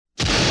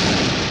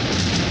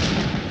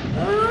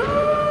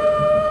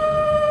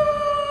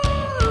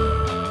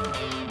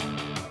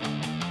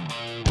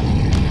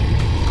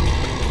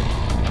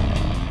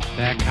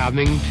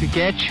coming to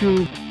get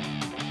you.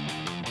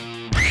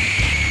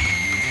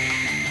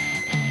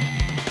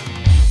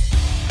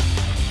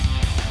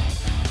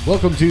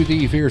 Welcome to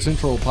the Fear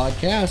Central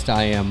podcast.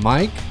 I am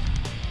Mike.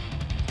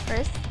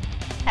 Chris.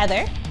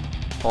 Heather.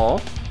 Paul.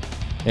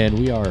 And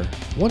we are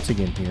once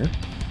again here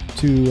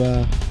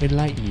to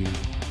enlighten you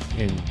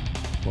in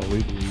what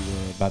we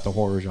believe about the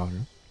horror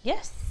genre.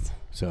 Yes.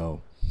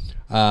 So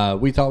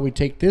we thought we'd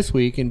take this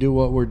week and do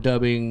what we're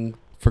dubbing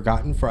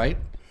Forgotten Fright.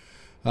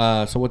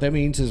 So what that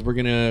means is we're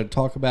going to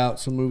talk about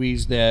some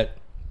movies that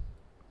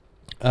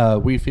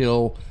we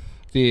feel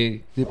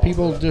the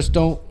people just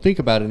don't think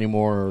about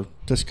anymore, or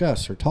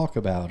discuss, or talk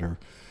about, or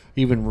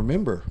even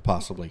remember,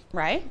 possibly.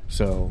 Right.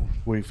 So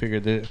we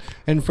figured that,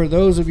 and for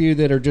those of you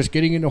that are just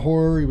getting into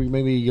horror,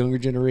 maybe a younger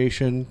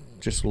generation,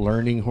 just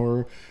learning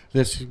horror,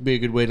 this would be a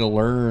good way to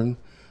learn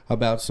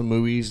about some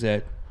movies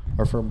that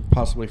are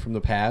possibly from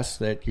the past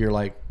that you're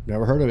like,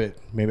 never heard of it.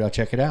 Maybe I'll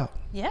check it out.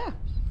 Yeah.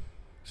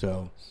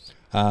 So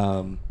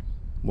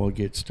we'll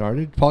get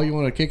started. Paul, you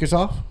want to kick us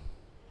off?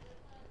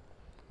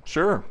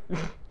 Sure.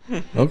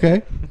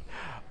 Okay.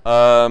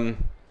 My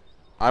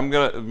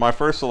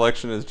first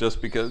selection is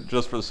just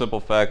for the simple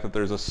fact that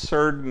there's a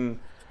certain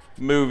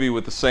movie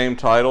with the same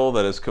title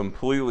that has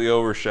completely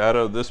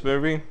overshadowed this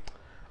movie.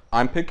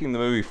 I'm picking the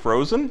movie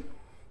Frozen.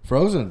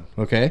 Frozen.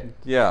 Okay.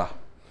 Yeah.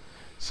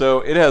 So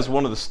it has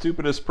one of the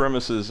stupidest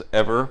premises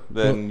ever.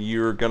 Then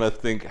you're gonna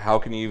think, how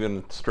can you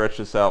even stretch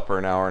this out for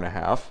an hour and a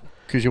half?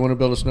 Because you want to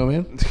build a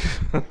snowman?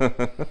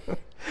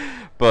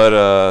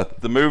 But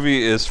the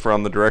movie is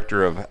from the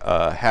director of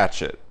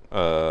Hatchet,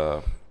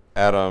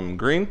 Adam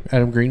Green.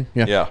 Adam Green,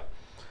 yeah.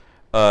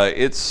 Yeah.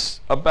 It's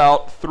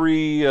about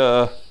three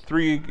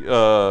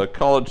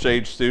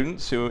college-age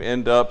students who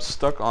end up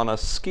stuck on a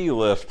ski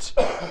lift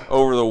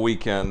over the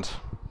weekend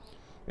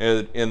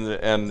in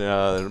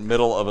the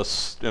middle of a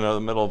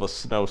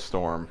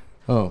snowstorm.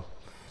 Oh.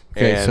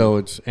 Okay, and so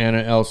it's Anna,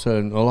 Elsa,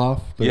 and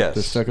Olaf? Yes.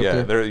 They're stuck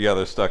up there?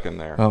 They're stuck in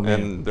there. Oh, man.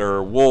 And there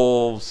are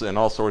wolves and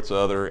all sorts of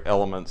other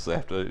elements they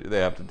have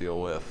to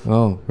deal with.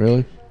 Oh,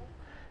 really?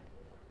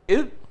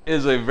 It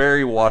is a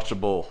very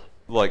watchable,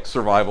 like,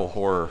 survival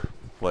horror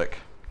flick.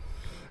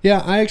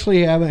 Yeah, I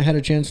actually haven't had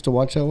a chance to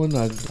watch that one.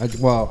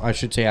 I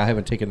should say I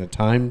haven't taken the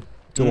time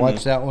to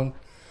watch that one.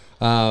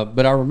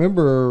 But I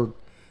remember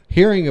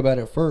hearing about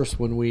it first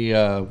when we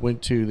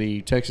went to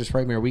the Texas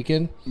Frightmare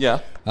weekend. Yeah.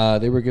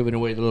 They were giving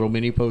away the little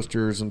mini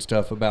posters and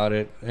stuff about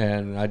it,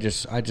 and I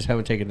just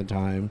haven't taken the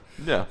time.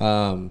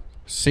 Yeah.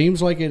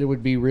 Seems like it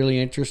would be really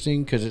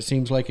interesting because it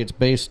seems like it's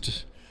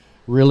based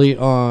really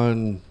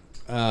on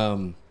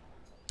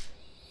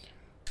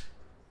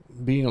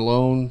being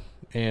alone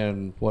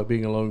and what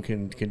being alone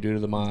can do to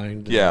the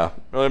mind. Yeah.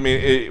 Well, I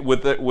mean,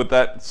 with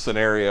that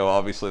scenario,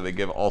 obviously they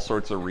give all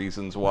sorts of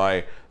reasons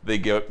why they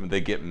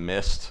get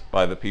missed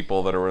by the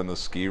people that are in the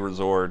ski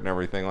resort and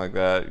everything like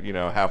that. You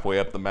know, halfway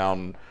up the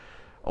mountain,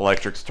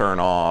 electrics turn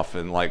off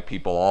and like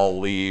people all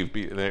leave.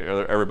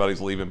 Everybody's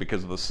leaving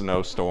because of the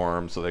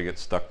snowstorm, so they get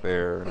stuck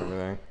there and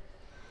everything.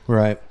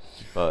 Right.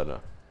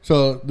 But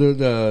so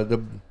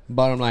the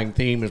bottom line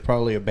theme is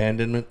probably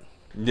abandonment.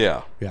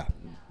 Yeah. Yeah.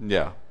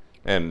 Yeah.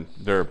 And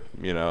they're,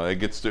 it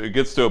gets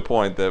to a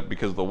point that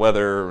because of the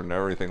weather and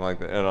everything like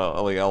that, and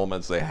all the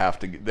elements,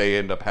 they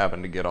end up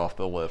having to get off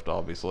the lift,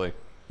 obviously.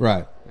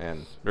 Right.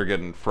 And they're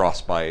getting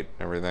frostbite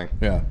and everything.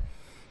 Yeah.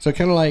 So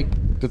kind of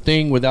like The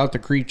Thing without the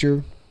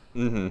creature.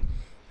 Mm-hmm.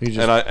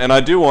 And I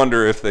do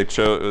wonder if they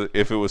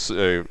if it was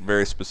a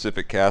very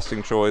specific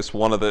casting choice.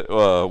 One of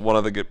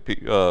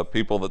the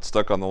people that's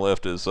stuck on the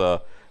lift is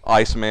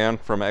Iceman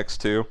from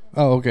X2.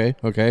 Oh, okay.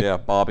 Okay. Yeah,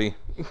 Bobby.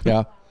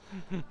 Yeah.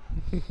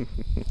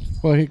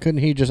 Well, couldn't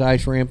he just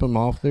ice ramp him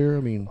off there? I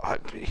mean,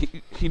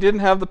 he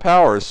didn't have the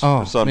powers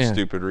for some man.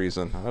 stupid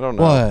reason. I don't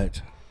know.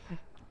 What?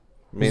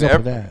 I mean,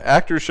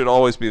 actors should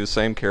always be the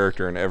same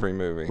character in every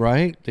movie.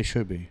 Right? They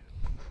should be.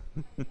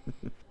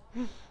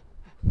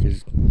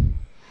 Because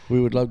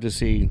we would love to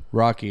see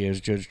Rocky as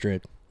Judge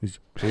Dredd.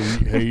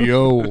 Hey,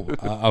 yo,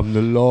 I'm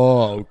the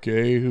law,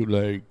 okay?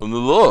 Like, I'm the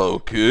law,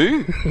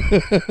 okay?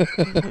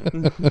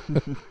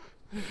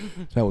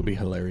 That would be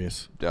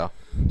hilarious. Yeah.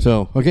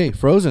 So, okay,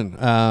 Frozen.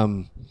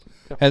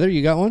 Heather,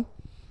 you got one?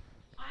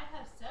 I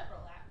have several,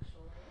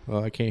 actually.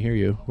 Oh, I can't hear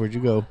you. Where'd you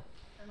go?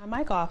 Turn my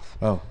mic off.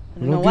 Oh. I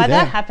don't know why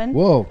that happened.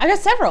 Whoa. I got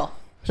several.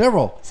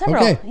 Several. Okay.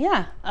 Okay.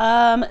 Yeah.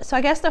 So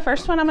I guess the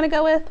first one I'm going to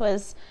go with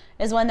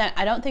is one that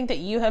I don't think that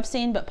you have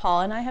seen, but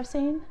Paul and I have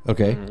seen.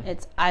 Okay.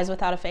 It's Eyes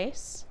Without a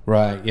Face.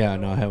 Right. Yeah,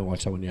 no, I haven't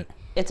watched that one yet.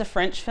 It's a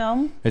French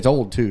film. It's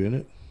old, too, isn't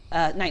it?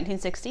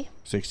 1960.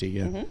 60,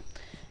 yeah. Mm-hmm.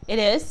 It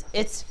is.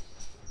 It's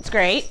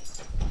great.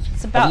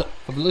 It's about.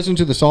 I've listened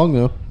to the song,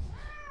 though.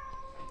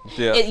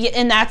 Yeah.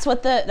 And that's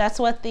what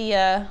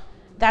the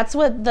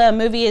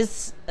movie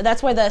is.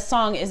 That's where the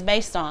song is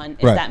based on.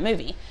 Is right. That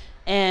movie,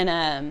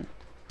 and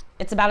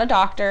it's about a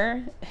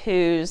doctor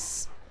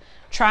who's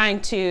trying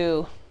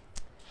to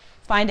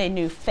find a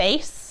new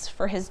face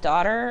for his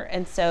daughter,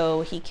 and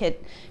so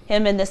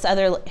him and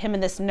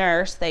this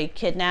nurse, they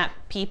kidnap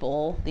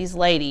people, these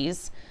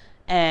ladies,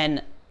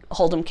 and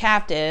hold them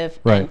captive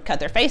Right. and cut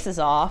their faces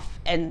off,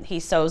 and he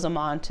sews them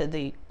on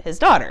to his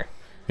daughter.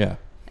 Yeah.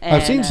 And,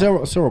 I've seen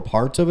several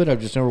parts of it. I've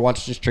just never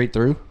watched it straight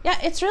through. Yeah,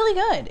 it's really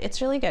good. It's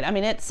really good. I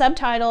mean, it's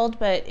subtitled,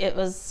 but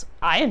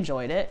I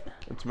enjoyed it.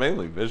 It's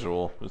mainly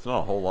visual. There's not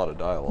a whole lot of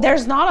dialogue.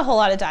 There's not a whole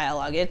lot of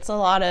dialogue. It's a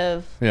lot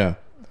of Yeah.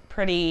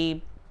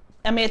 pretty,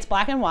 I mean, it's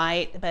black and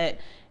white, but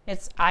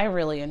I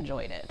really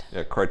enjoyed it.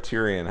 Yeah,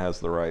 Criterion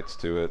has the rights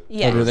to it.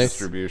 Yes. Oh, do they?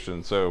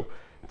 Distribution. So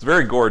it's a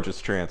very gorgeous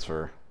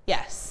transfer.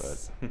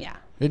 Yes. Yeah.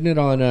 Isn't it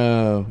on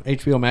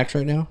HBO Max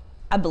right now?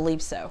 I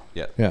believe so.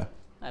 Yeah. Yeah.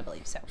 I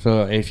believe so.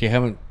 So if you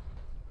haven't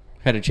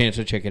had a chance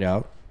to check it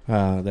out,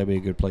 that'd be a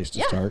good place to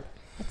Yeah. start.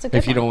 It's a good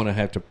If you one. don't want to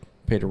have to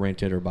pay to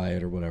rent it or buy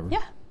it or whatever.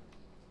 Yeah.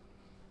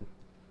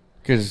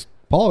 Because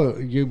Paul,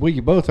 you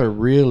both are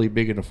really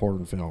big into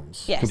foreign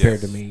films Yes.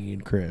 compared to Yes. me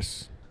and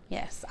Chris.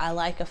 Yes, I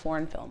like a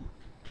foreign film.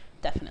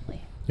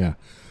 Definitely. Yeah.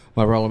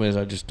 My problem is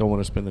I just don't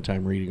want to spend the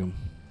time reading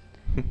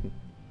them.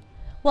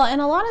 Well,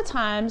 and a lot of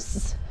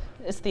times,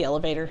 it's the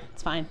elevator.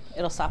 It's fine.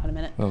 It'll stop in a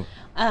minute. Oh.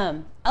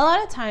 A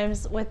lot of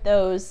times with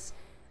those,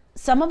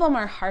 some of them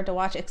are hard to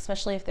watch,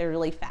 especially if they're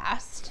really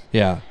fast.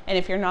 Yeah. And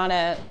if you're not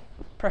a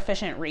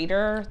proficient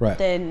reader, Right.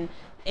 then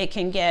it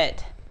can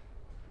get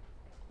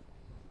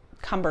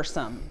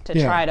cumbersome to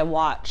Yeah. try to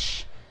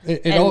watch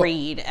It and all-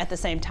 read at the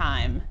same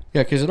time.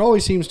 Yeah, because it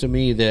always seems to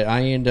me that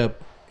I end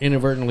up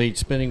inadvertently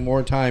spending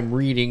more time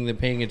reading than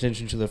paying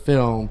attention to the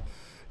film,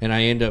 and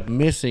I end up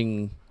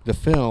missing the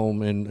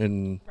film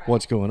and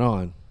what's going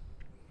on.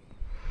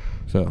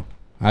 So,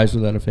 Eyes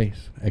Without a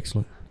Face.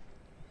 Excellent.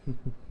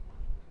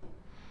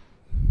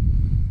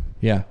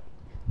 Yeah.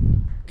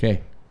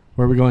 Okay.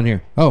 Where are we going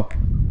here? Oh,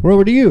 we're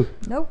over to you.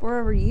 Nope, we're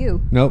over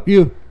you. Nope,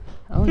 you.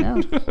 Oh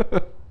no.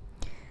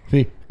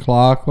 See,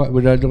 clock. What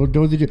would I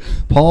do?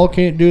 Paul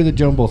can't do the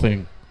jumble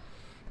thing.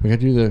 We got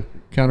to do the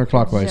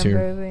counterclockwise here.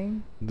 Jumbo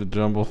thing. The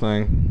jumble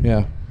thing.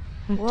 Yeah.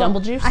 Well,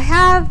 Jumble juice? I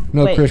have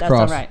No Wait,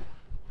 crisscross. that's all right.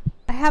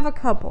 I have a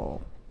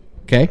couple.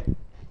 Okay.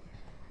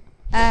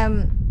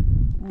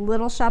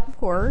 Little Shop of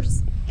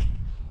Horrors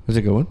How's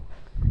it going?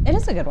 It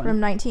is a good one. from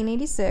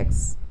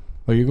 1986.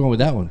 Oh, you're going with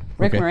that one.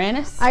 Rick Okay.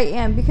 Moranis? I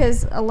am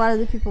because a lot of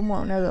the people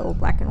won't know the old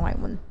black and white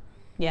one.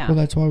 Yeah. Well,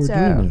 that's why we're So-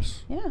 doing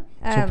this. Yeah.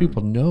 So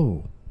people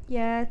know.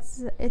 Yeah,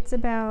 it's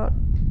about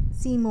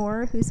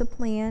Seymour, who's a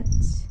plant.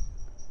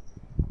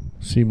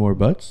 See more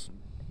butts?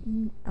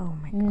 Oh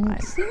my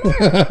god.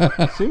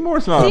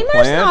 Seymour's not a Seymour's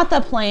plant. not the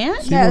plant.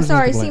 No, Seymour's not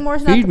sorry, the plant.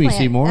 Seymour's not Feed the me, plant.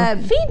 Seymour.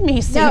 Feed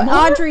me, Seymour. No,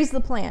 Audrey's the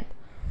plant.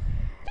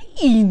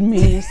 Feed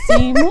me,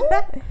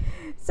 Seymour.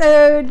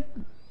 So,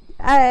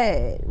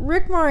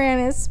 Rick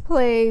Moranis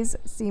plays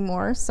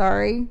Seymour,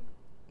 sorry.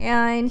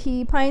 And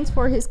he pines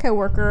for his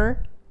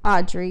coworker,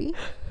 Audrey,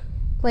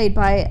 played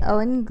by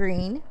Ellen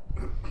Green.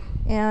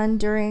 And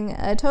during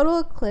a total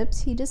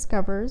eclipse, he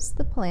discovers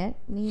the plant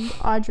named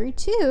Audrey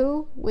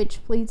 2, which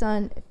feeds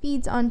on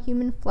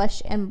human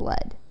flesh and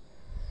blood.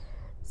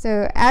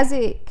 So as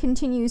it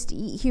continues to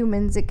eat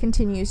humans, it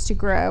continues to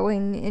grow,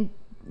 and it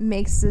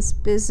makes this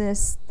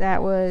business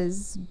that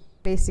was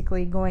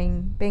basically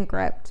going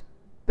bankrupt.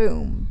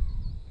 Boom.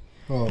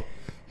 Oh,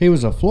 he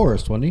was a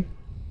florist, wasn't he?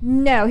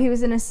 No, he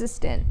was an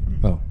assistant.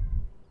 Oh.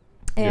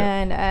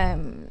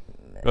 And,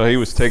 Well, he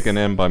was taken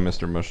in by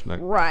Mr. Mushnick.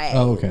 right.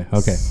 Oh, okay.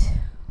 Okay.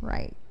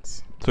 Right.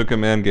 Took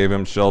him in, gave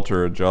him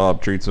shelter, a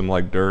job, treats him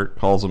like dirt,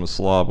 calls him a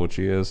slob, which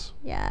he is.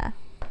 Yeah.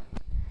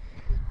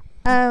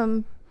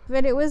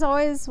 But it was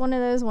always one of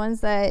those ones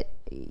that,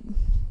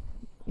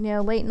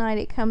 late night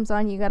it comes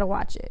on, you got to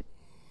watch it.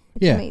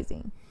 It's Yeah.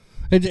 amazing.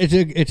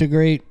 It's a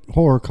great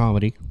horror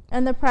comedy.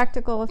 And the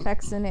practical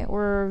effects in it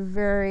were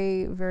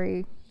very,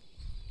 very,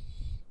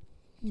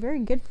 very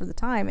good for the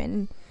time.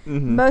 And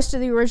most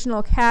of the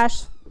original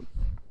cast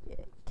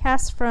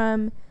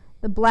from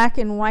the black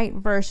and white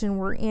version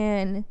were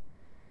in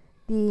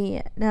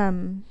the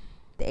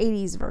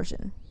 80s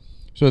version.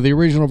 So the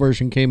original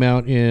version came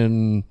out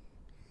in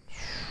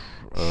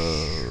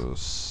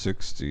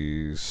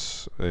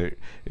 60s. The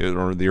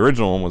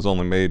original one was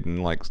only made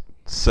in like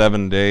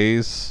 7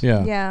 days.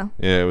 yeah. Yeah.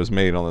 Yeah, it was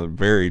made on a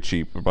very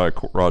cheap by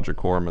Roger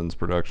Corman's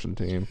production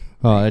team.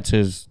 Oh, that's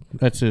his.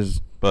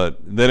 But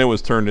then it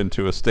was turned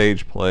into a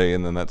stage play,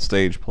 and then that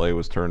stage play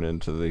was turned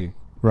into the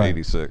Right.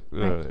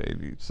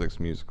 86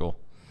 musical.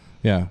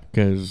 Yeah,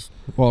 because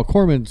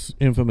Corman's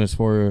infamous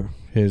for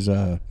his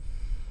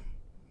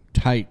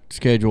tight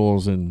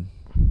schedules and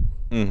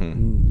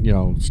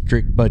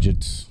strict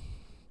budgets,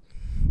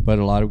 but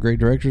a lot of great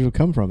directors have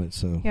come from it.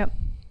 So Yep.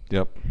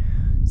 Yep.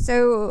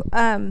 So,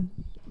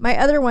 my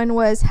other one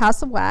was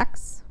House of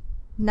Wax,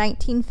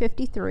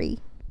 1953,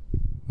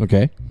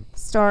 okay,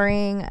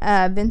 starring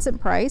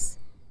Vincent Price,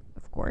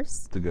 of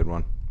course. It's a good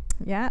one.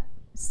 Yeah,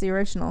 it's the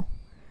original.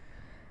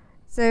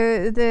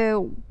 So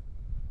the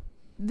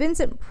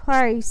Vincent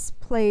Price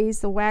plays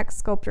the wax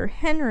sculptor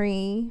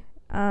Henry.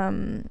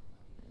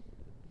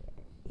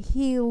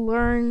 He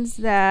learns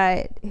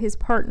that his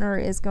partner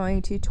is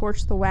going to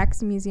torch the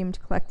wax museum to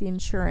collect the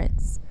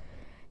insurance.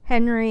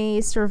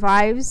 Henry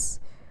survives,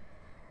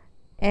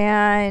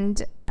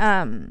 and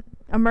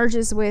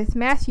emerges with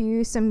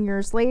Matthew some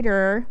years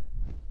later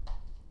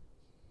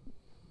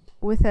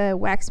with a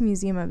wax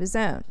museum of his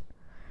own.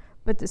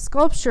 But the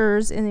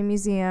sculptures in the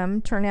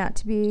museum turn out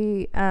to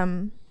be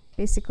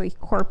basically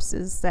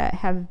corpses that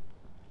have,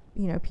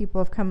 people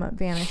have come up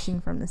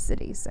vanishing from the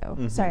city. So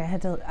Sorry, I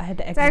had to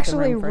exit it's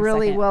actually the room for a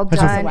really second. well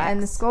That's done, okay.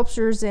 and the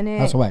sculptures in it,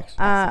 House of Wax.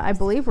 I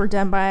believe, were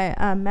done by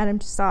Madame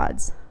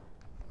Tussauds.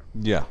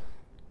 Yeah.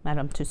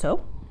 Madame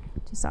Tussaud.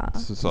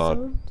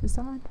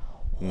 Tussauds.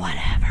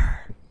 Whatever.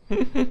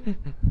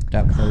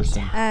 That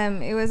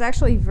person. It was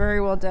actually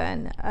very well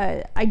done.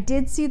 I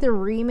did see the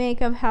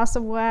remake of House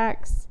of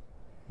Wax.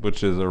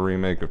 Which is a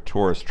remake of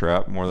Tourist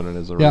Trap more than it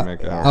is a Yeah,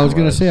 remake of House I was of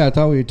going to Wax. say, I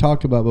thought we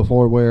talked about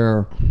before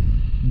where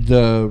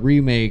the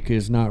remake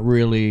is not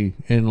really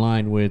in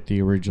line with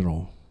the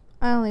original.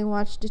 I only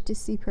watched it to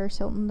see Paris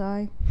Hilton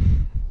die.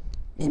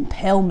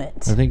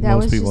 Impalement. I think That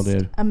most was people just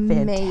did.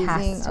 amazing.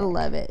 Fantastic. I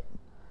love it.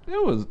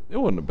 It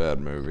wasn't a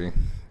bad movie.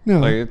 No.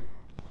 Like it,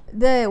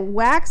 The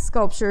wax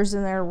sculptures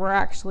in there were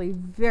actually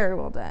very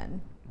well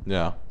done.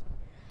 yeah.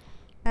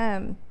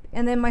 And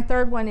then my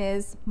third one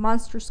is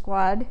Monster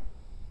Squad.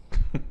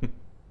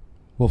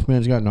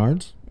 Wolfman's Got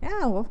Nards?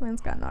 Yeah,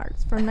 Wolfman's Got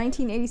Nards from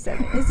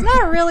 1987. It's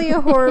not really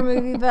a horror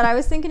movie, but I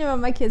was thinking about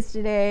my kids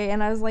today,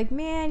 and I was like,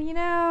 man,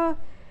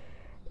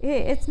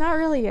 it's not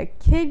really a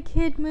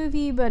kid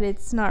movie, but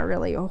it's not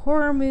really a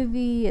horror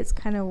movie. It's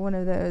kind of one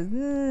of those.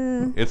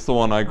 It's the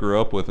one I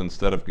grew up with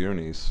instead of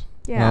Goonies.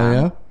 Yeah. Oh,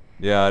 yeah?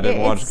 Yeah, I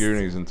didn't watch It's-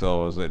 Goonies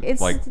until I was at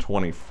it's- like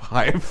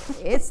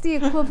 25. It's the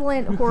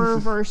equivalent horror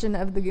version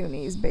of the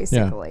Goonies,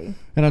 basically.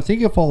 And I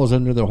think it falls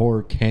under the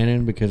horror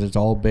canon because it's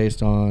all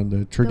based on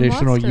the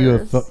traditional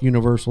monsters.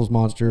 Universal's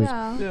monsters.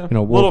 Yeah. Yeah.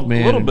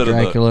 Wolfman little and bit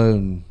Dracula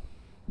and...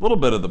 a little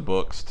bit of the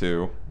books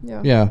too.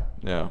 Yeah. Yeah.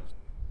 Yeah.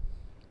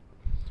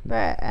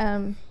 But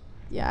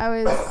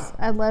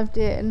I loved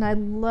it, and I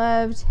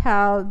loved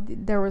how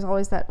there was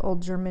always that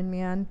old German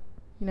man,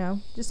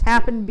 just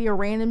happened to be a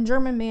random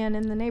German man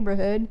in the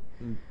neighborhood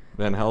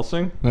Van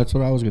Helsing? That's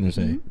what I was going to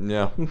say.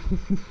 Yeah.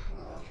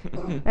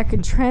 that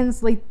could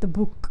translate the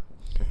book.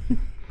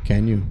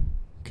 Can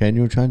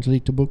you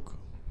translate the book?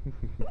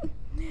 But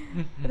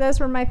those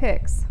were my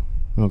picks.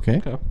 Okay.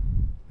 Okay.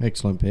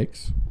 Excellent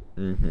picks.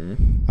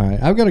 Mm-hmm. All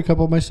right. I've got a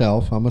couple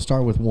myself. I'm going to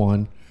start with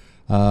one.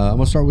 I'm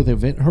going to start with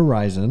Event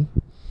Horizon.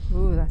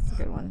 Ooh, that's a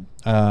good one.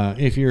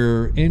 If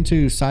you're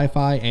into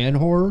sci-fi and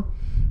horror,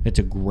 it's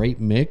a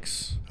great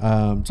mix.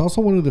 It's also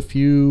one of the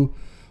few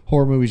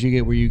horror movies you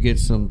get where you get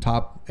some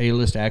top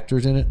A-list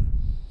actors in it.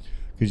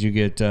 Because you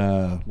get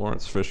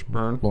Lawrence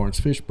Fishburne. Lawrence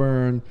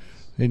Fishburne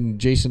and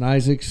Jason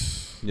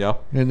Isaacs Yeah.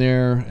 in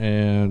there.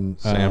 And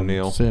Sam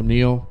Neill. Sam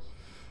Neill,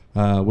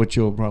 which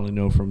you'll probably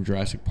know from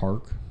Jurassic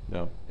Park.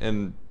 Yeah.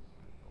 And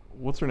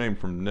what's her name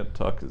from Nip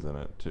Tuck is in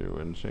it too,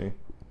 isn't she?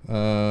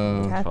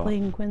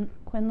 Kathleen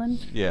Quinlan.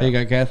 Yeah.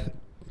 You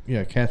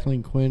got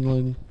Kathleen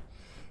Quinlan.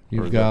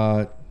 You've Or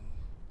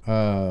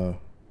got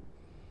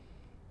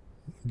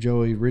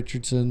Joey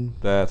Richardson.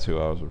 That's who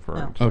I was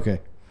referring to. Okay.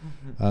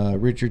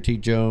 Richard T.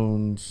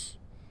 Jones.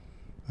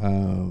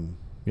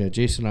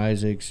 Jason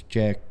Isaacs,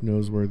 Jack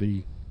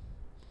Noseworthy,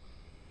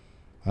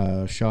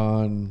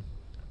 Sean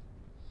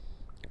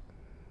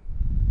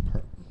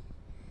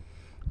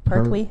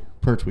Pertwee.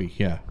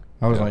 Yeah.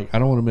 I was Yeah. like, I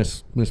don't want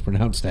to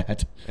mispronounce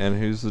that. And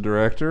who's the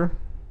director?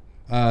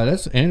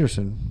 That's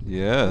Anderson.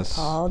 Yes.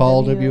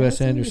 Paul W.S.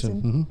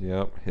 Anderson. Mhm.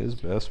 Yep. His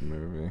best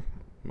movie.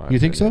 my You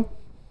think opinion.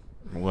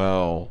 so?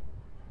 Well,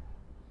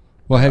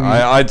 Well, have you?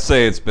 I'd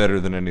say it's better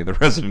than any of the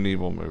Resident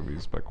Evil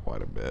movies by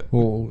quite a bit.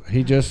 Well,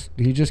 he just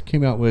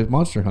came out with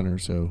Monster Hunter,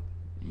 so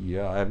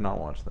Yeah, I have not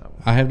watched that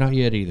one. I have not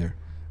yet either.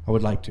 I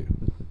would like to.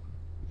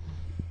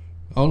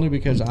 Only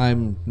because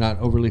I'm not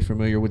overly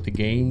familiar with the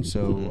game,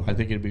 so I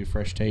think it'd be a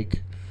fresh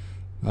take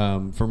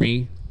for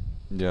me.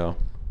 Yeah.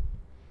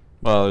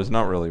 Well, there's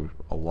not really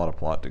a lot of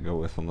plot to go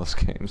with on those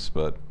games,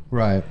 but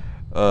Right.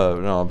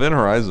 no, Event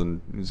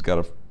Horizon has got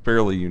a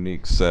fairly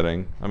unique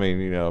setting. I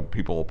mean,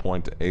 people will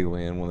point to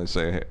Alien when they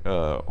say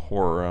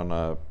horror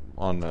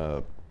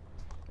on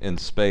in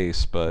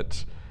space,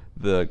 but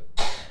the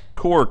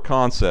core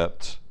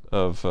concept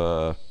of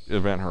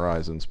Event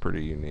Horizon's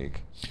pretty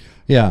unique.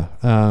 Yeah.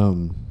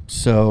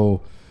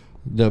 So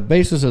the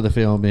basis of the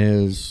film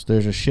is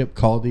there's a ship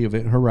called the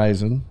Event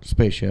Horizon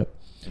spaceship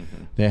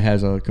that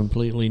has a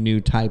completely new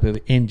type of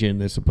engine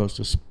that's supposed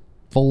to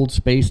fold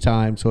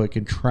space-time so it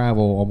can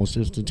travel almost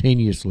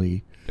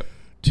instantaneously Yep.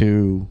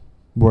 to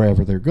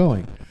wherever they're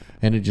going.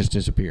 And it just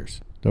disappears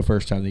the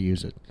first time they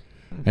use it.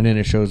 And then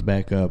it shows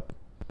back up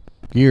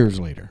years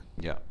later.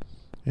 Yeah.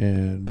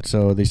 And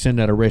so they send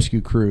out a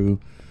rescue crew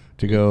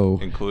to go...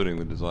 Including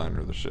the designer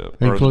of the ship.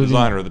 Or the Including-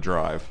 designer of the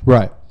drive.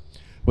 Right.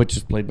 Which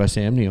is played by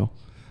Sam Neill.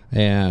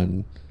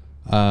 And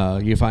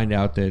you find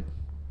out that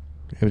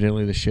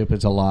evidently the ship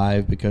is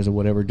alive because of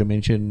whatever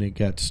dimension it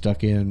got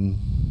stuck in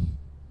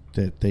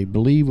that they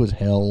believe was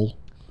hell.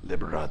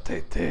 Liberate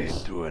te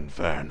tu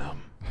infernum.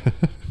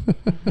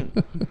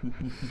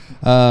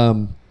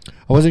 I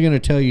wasn't going to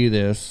tell you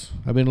this.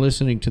 I've been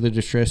listening to the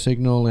distress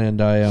signal,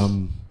 and I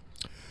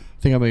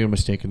think I made a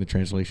mistake in the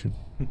translation.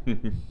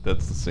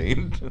 That's the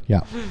scene.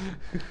 Yeah.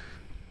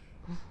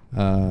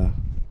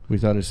 We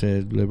thought it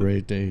said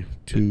Liberate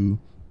 2,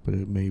 but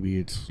maybe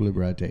it's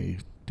Liberate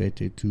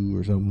 2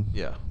 or something.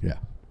 Yeah. Yeah.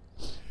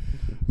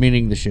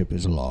 Meaning the ship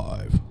is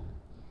alive.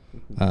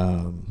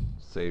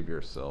 Save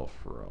yourself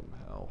from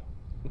hell.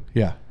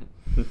 Yeah.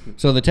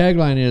 So the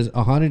tagline is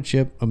a haunted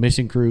ship, a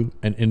missing crew,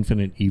 and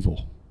infinite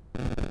evil.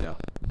 Yeah.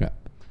 Yeah.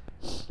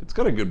 It's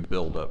got a good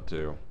build up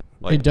too.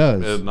 It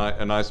does.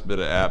 A nice bit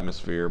of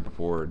atmosphere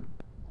before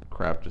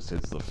crap just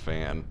hits the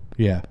fan.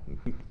 Yeah.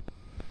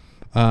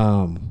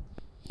 I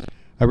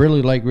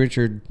really like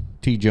Richard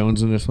T.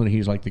 Jones in this one.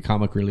 He's like the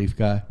comic relief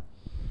guy.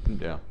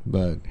 Yeah.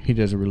 But he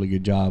does a really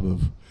good job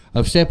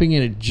of stepping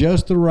in at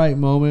just the right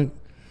moment,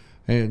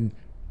 and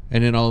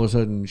then all of a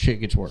sudden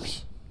shit gets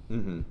worse.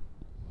 Mm-hmm.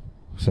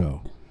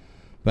 So,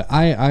 but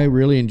I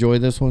really enjoy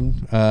this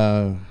one.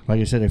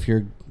 Like I said, if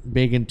you're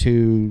big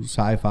into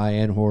sci-fi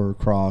and horror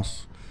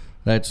cross,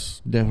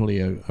 that's definitely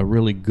a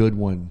really good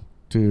one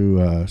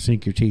to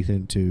sink your teeth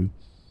into.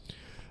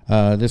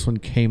 This one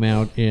came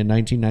out in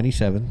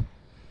 1997,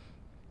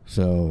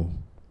 so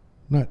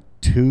not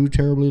too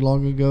terribly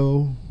long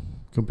ago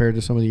compared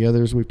to some of the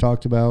others we've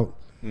talked about.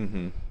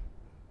 Mm-hmm.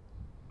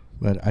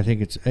 But I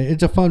think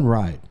it's a fun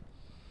ride.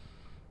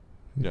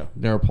 Yeah.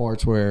 There are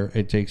parts where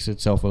it takes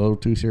itself a little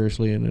too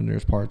seriously, and then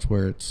there's parts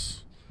where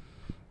it's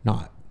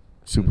not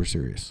super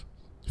serious.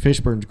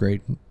 Fishburne's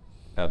great.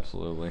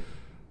 Absolutely.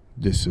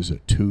 This is a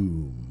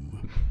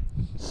tomb.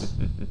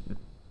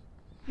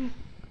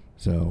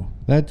 So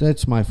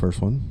that's my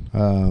first one.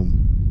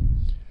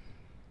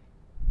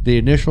 The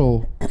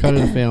initial cut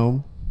of the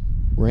film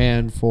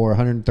ran for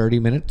 130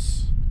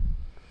 minutes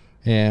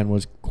and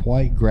was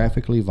quite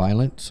graphically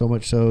violent, so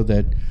much so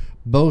that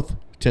both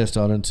test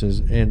audiences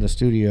and the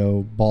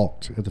studio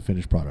balked at the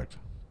finished product.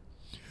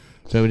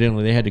 So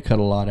evidently they had to cut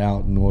a lot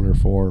out in order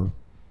for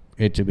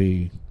it to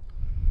be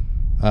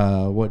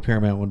what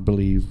Paramount would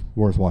believe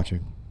worth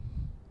watching.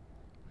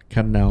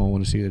 Kind of now I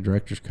want to see the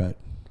director's cut.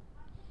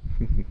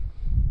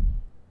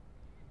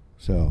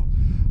 So,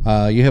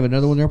 you have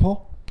another one there,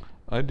 Paul?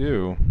 I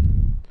do.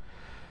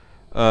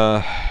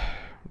 I've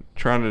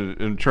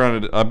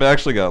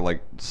actually got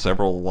like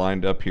several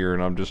lined up here,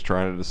 and I'm just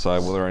trying to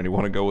decide whether I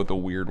want to go with a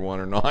weird one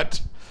or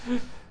not.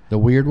 The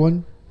weird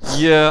one?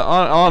 Yeah,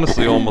 I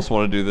honestly almost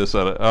want to do this.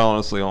 I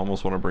honestly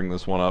almost want to bring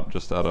this one up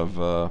just out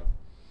of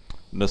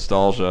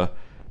nostalgia,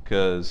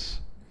 because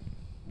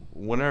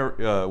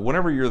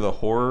whenever you're the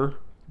horror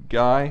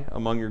guy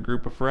among your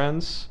group of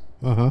friends,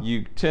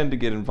 you tend to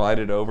get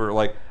invited over.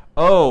 Like,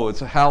 oh,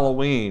 it's a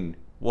Halloween.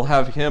 We'll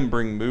have him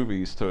bring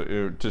movies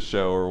to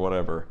show or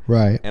whatever.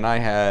 Right. And I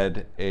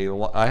had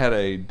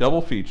a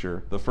double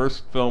feature. The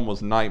first film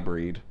was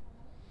Nightbreed,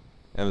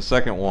 and the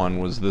second one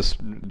was this.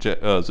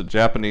 It's a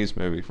Japanese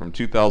movie from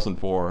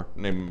 2004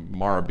 named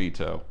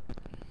Marabito.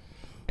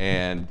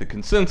 And the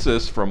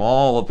consensus from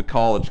all of the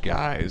college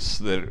guys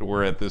that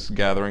were at this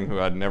gathering who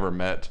I'd never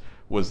met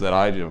was that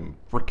I am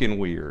freaking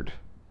weird,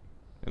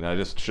 and I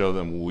just show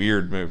them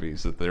weird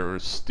movies that they're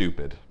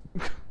stupid.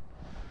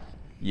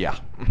 Yeah.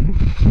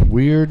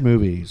 Weird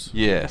movies.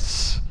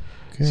 Yes.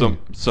 Okay. So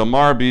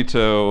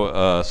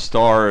Marabito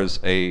stars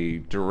a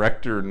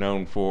director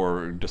known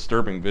for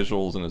disturbing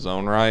visuals in his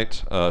own right,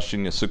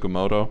 Shinya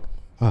Tsukamoto.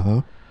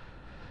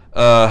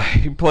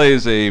 He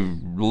plays a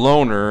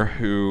loner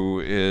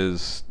who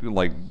is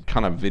like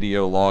kind of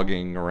video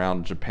logging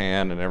around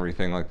Japan and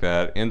everything like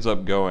that. Ends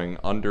up going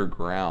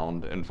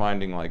underground and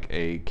finding like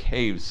a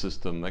cave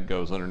system that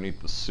goes underneath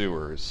the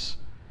sewers.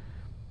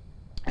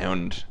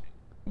 And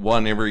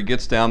whenever he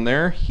gets down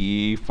there,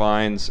 he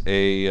finds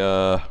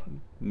a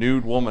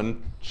nude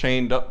woman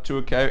chained up to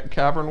a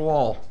cavern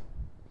wall.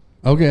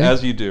 Okay.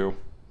 As you do.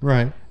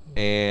 Right.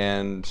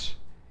 And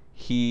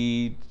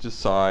he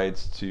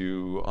decides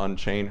to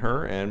unchain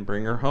her and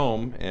bring her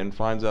home, and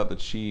finds out that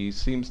she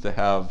seems to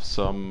have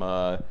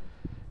some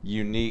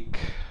unique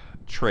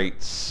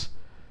traits,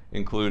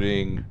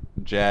 including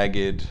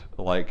jagged,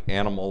 like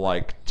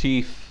animal-like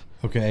teeth.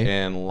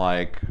 Okay. And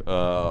like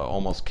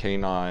almost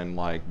canine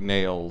like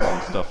nails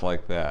and stuff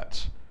like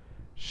that.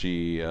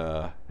 She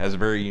has a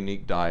very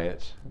unique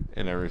diet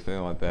and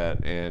everything like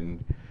that,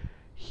 and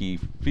he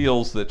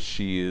feels that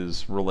she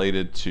is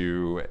related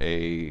to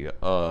a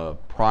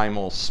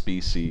primal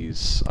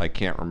species. I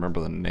can't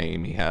remember the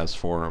name he has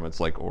for him. It's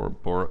like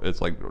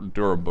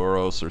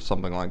Duroboros or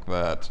something like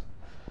that.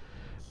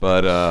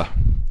 But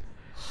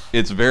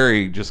it's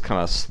very just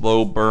kind of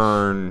slow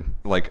burn,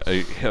 like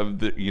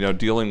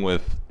dealing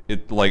with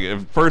it. Like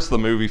at first, the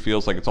movie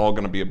feels like it's all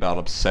going to be about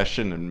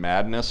obsession and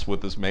madness with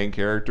this main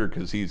character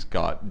because he's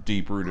got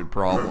deep-rooted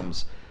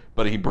problems.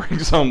 But he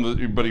brings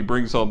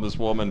home this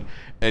woman,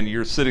 and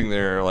you're sitting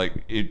there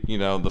like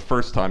the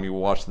first time you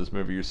watch this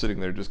movie, you're sitting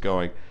there just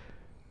going,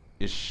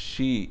 is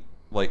she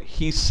like?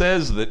 He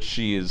says that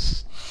she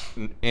is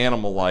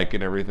animal-like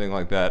and everything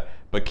like that,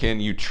 but can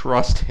you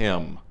trust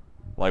him?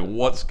 Like,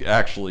 what's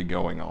actually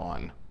going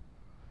on?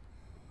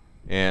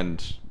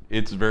 And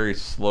it's very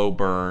slow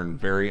burn,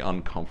 very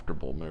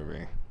uncomfortable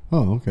movie.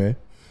 Oh, okay.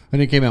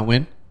 And it came out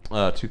when?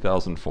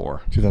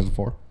 2004.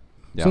 2004.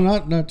 Yeah. So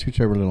not too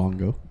terribly long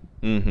ago.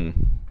 Mm-hmm.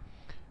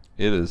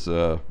 It is,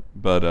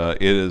 but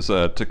it is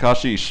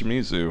Takashi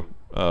Shimizu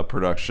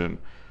production,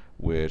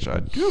 which I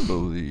do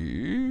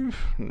believe.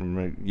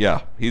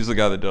 Yeah, he's the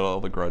guy that did all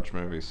the Grudge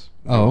movies.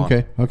 Oh,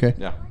 okay. Okay.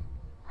 Yeah.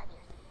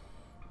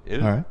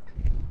 It, All right.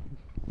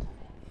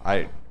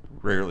 I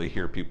rarely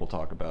hear people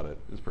talk about it.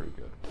 It's pretty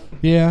good.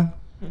 Yeah.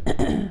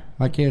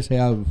 I can't say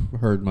I've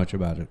heard much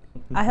about it.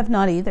 I have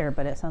not either,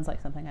 but it sounds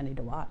like something I need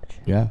to watch.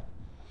 Yeah.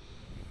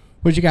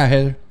 What you got,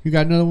 Heather? You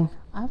got another one?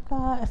 I've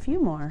got a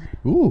few more.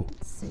 Ooh.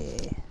 Let's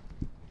see.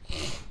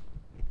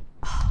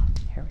 Oh,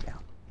 here we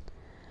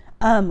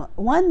go.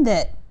 One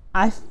that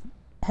I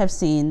have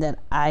seen that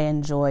I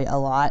enjoy a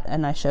lot,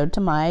 and I showed to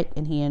Mike,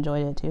 and he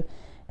enjoyed it too.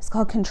 It's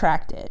called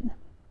Contracted.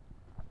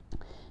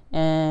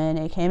 And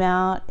it came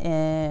out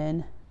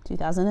in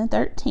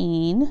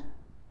 2013.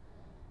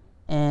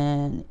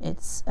 And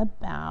it's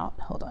about,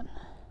 hold on.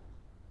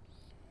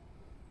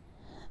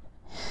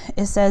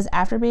 It says,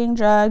 after being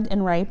drugged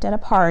and raped at a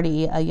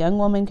party, a young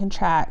woman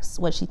contracts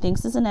what she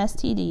thinks is an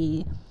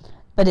STD,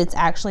 but it's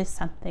actually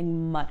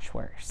something much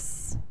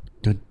worse.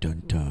 Dun,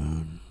 dun,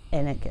 dun.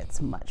 And it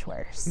gets much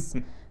worse.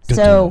 Dun,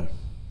 So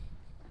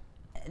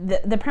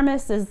the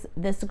premise is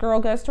this girl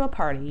goes to a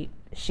party.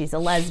 She's a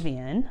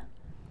lesbian.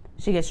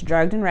 She gets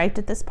drugged and raped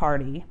at this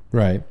party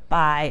Right.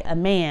 by a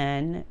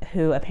man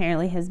who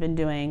apparently has been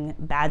doing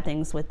bad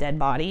things with dead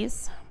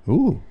bodies.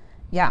 Ooh.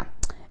 Yeah.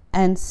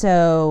 And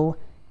so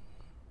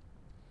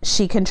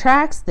she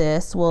contracts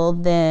this. Well,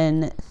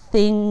 then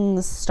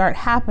things start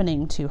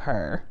happening to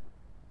her.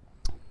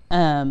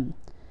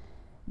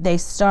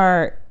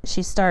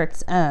 She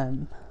starts,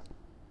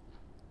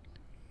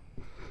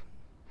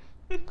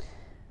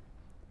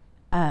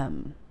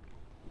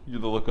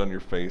 The look on your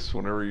face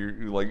whenever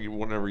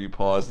whenever you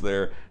pause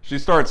there, she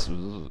starts,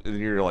 and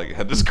you're like,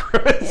 head to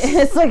scratch.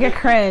 it's like a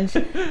cringe.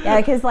 Yeah,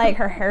 because like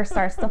her hair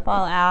starts to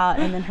fall out,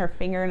 and then her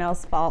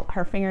fingernails fall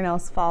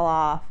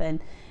off, and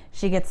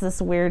she gets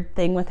this weird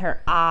thing with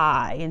her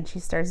eye, and she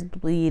starts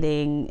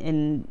bleeding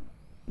in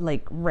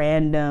like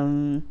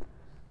random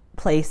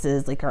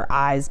places, like her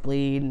eyes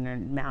bleed and her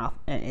mouth,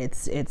 and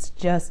it's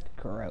just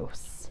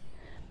gross,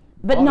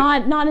 but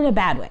not in a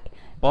bad way.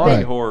 Body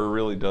Right. horror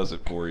really does it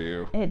for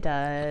you. It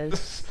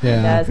does.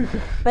 Yeah. It does.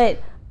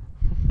 But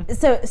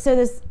so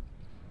this,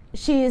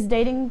 she is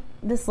dating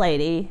this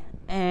lady,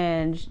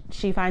 and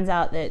she finds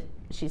out that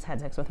she's had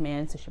sex with a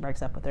man, so she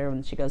breaks up with her,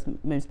 and she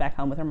moves back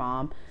home with her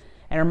mom,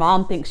 and her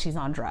mom thinks she's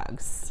on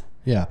drugs.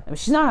 Yeah. I mean,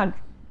 she's not on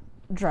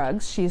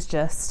drugs. She's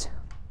just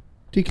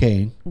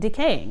Decaying.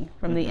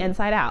 from the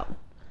inside out,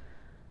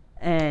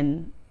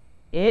 and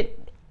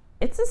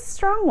it's a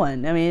strong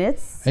one. I mean,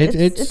 it's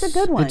a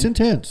good one. It's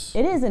intense.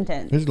 It is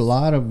intense. There's a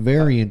lot of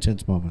very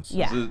intense moments.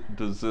 Yeah.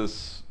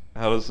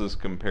 How does this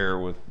compare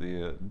with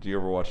the? Do you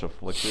ever watch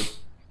Afflicted?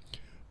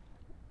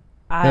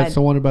 That's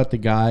the one about the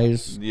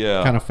guys.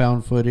 Yeah. Kind of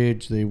found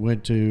footage. They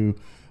went to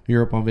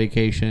Europe on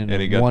vacation,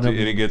 And he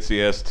gets the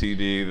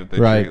STD that they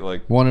right. treat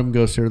like. One of them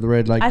goes through the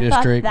red light I thought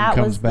district that and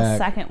comes was back.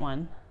 the second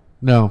one.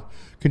 No,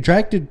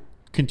 Contracted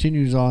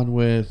continues on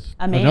with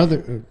A man?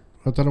 another.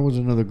 I thought it was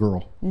another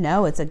girl.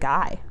 No, it's a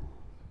guy.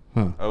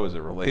 Oh, is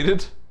it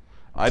related?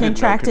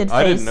 Contracted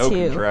I didn't phase know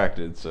 2.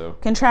 Contracted. So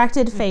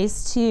Contracted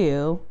phase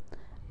 2.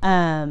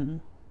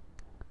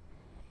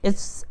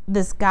 It's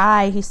this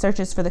guy. He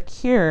searches for the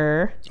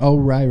cure. Oh,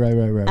 right.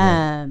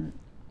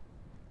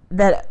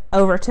 That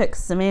overtook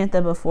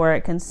Samantha before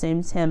it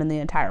consumes him and the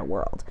entire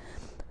world.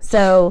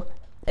 So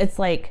it's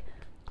like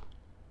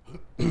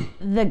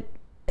the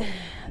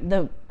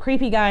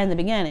creepy guy in the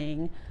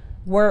beginning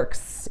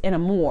works in a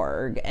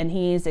morgue, and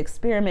he's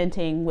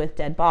experimenting with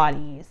dead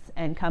bodies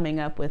and coming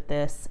up with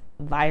this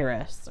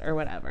virus or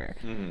whatever.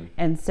 Mm-hmm.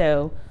 And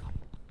so,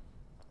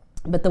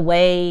 but the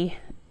way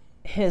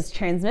his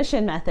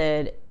transmission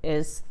method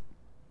is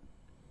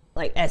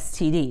like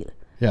STD.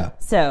 Yeah.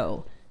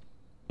 So,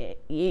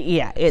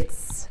 yeah,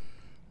 it's.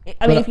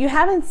 I mean, if you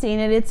haven't seen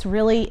it, it's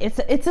really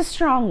it's a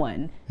strong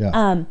one.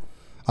 Yeah.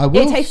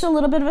 It takes a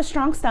little bit of a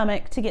strong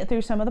stomach to get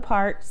through some of the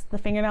parts. The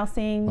fingernail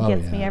scene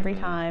gets me every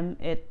time.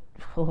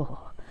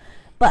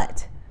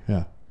 But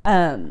yeah.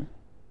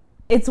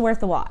 It's worth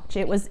the watch.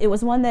 It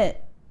was one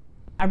that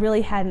I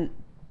really hadn't.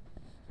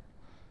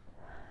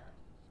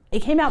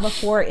 It came out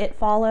before It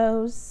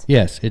Follows.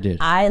 Yes, it did.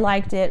 I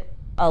liked it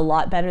a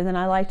lot better than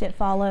I liked It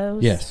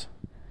Follows. Yes.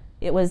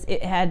 It was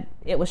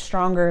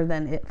stronger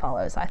than It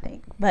Follows, I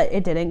think, but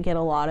it didn't get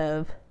a lot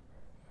of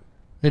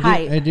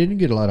hype. It didn't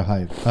get a lot of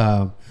hype.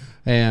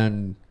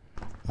 And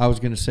I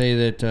was going to say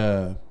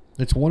that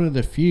it's one of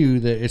the few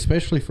that,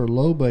 especially for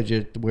low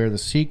budget, where the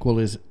sequel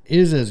is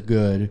as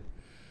good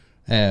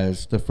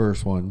as the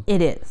first one.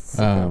 It is.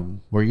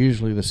 Where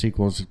usually the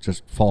sequels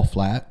just fall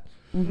flat.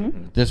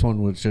 Mm-hmm. This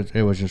one was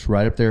just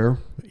right up there,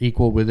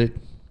 equal with it,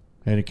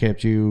 and it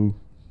kept you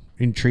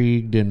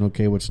intrigued and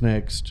okay, what's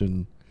next,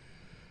 and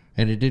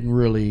it didn't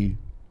really.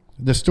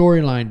 The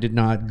storyline did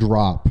not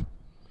drop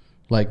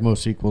like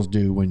most sequels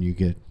do when you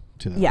get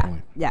to that Yeah,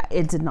 point. yeah,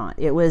 it did not.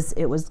 It was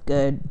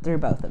good through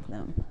both of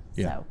them.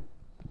 Yeah. So.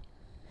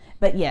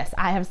 But yes,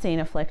 I have seen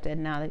Afflicted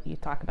now that you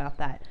talk about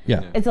that.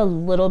 Yeah. It's a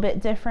little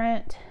bit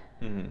different,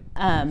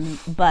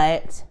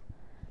 but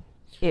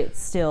it's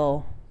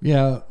still...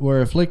 Yeah,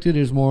 where Afflicted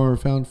is more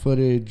found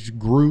footage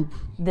group.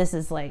 This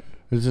is like...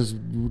 This is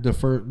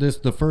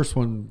the first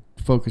one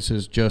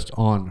focuses just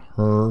on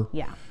her.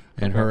 Yeah.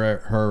 And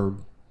her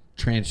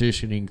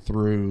transitioning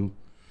through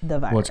The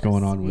virus. what's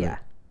going on with it.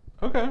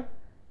 Okay.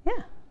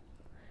 Yeah.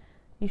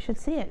 You should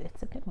see it.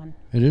 It's a good one.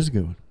 It is a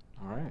good one.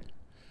 All right.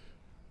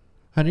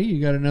 Honey,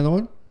 you got another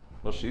one?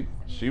 Well, she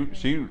went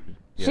through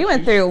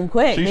them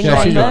quick. She Bing,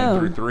 shot bang, went boom.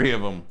 through 3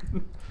 of them.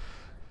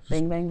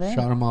 Bing, bang, bang.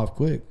 Shot them off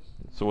quick.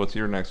 So what's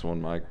your next one,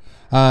 Mike?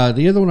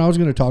 The other one I was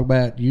going to talk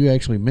about, you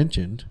actually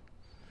mentioned.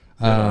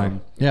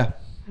 Yeah.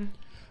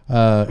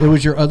 It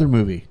was your other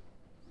movie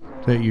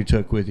that you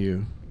took with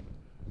you.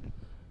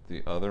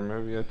 The other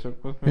movie I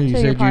took with Hey, me? you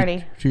To your said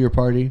party. To your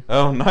party.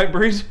 Oh, Night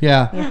Breeze?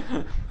 Yeah.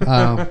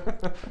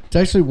 It's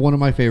actually one of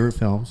my favorite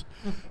films.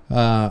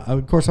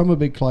 Of course, I'm a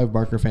big Clive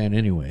Barker fan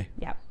anyway.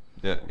 Yeah.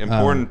 Yeah,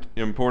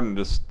 important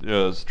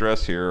to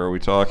stress here. Are we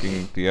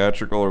talking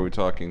theatrical or are we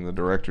talking the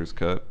director's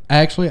cut?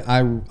 Actually,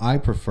 I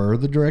prefer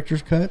the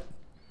director's cut.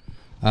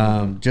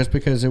 Just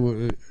because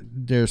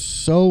there's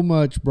so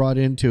much brought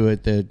into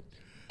it that,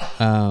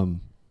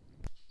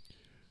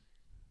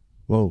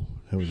 whoa,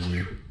 that was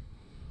weird.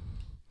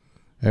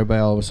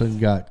 Everybody all of a sudden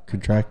got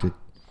contracted.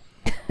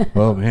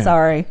 Oh man,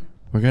 Sorry.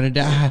 we're gonna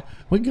die.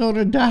 We're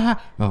gonna die.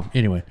 Oh,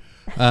 anyway,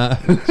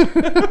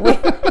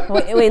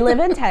 We live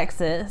in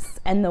Texas,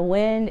 and the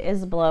wind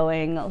is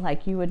blowing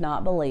like you would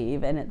not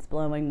believe, and it's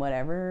blowing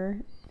whatever.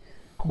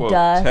 Quote,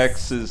 Dust.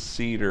 Texas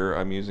cedar.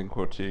 I'm using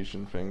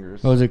quotation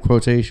fingers. was it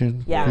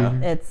quotation? Yeah,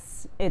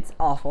 it's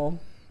awful.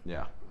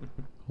 Yeah.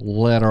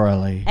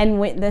 Literally.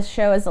 And this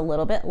show is a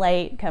little bit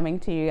late coming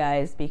to you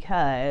guys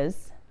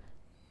because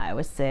I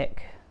was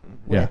sick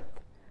with Yeah.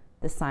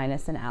 the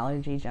sinus and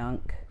allergy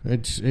junk.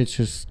 It's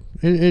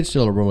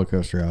still a roller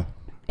coaster, y'all.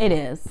 It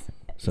is.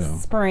 So.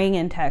 Spring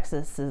in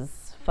Texas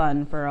is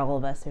fun for all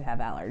of us who have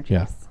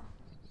allergies.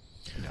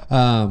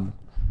 Yeah.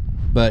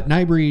 But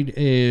Nightbreed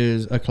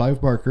is a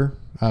Clive Barker,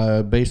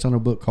 based on a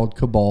book called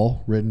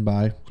Cabal, written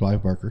by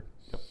Clive Barker.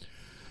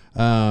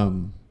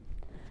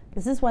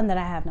 This is one that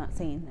I have not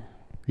seen.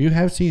 You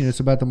have seen it. It's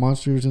about the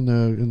monsters in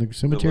the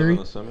cemetery. In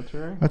the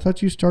cemetery? I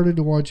thought you started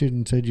to watch it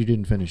and said you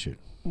didn't finish it.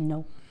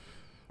 No.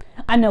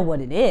 I know what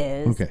it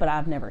is, Okay. but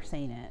I've never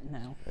seen it.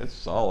 No. It's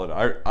solid.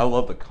 I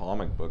love the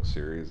comic book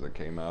series that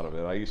came out of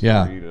it. I used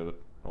Yeah. to read it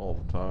all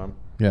the time.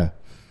 Yeah.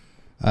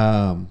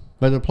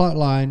 But the plot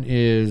line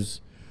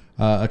is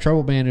a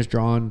troubled man is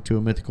drawn to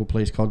a mythical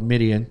place called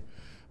Midian,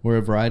 where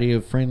a variety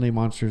of friendly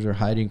monsters are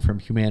hiding from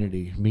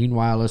humanity.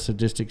 Meanwhile, a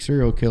sadistic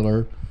serial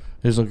killer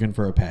is looking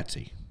for a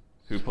patsy.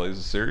 Who plays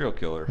a serial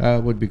killer?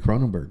 Would be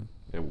Cronenberg.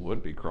 It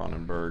would be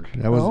Cronenberg.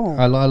 That was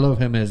I love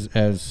him as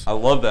I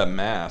love that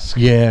mask.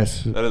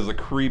 yes. That is the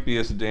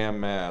creepiest damn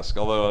mask.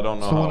 Although I don't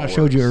know It's the how one I it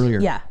showed you works. earlier.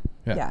 Yeah.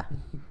 Yeah. Yeah.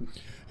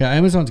 Yeah,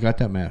 Amazon's got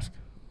that mask.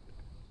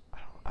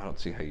 I don't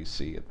see how you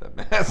see it. That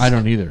mask. I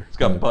don't either. It's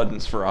got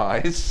buttons for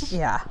eyes.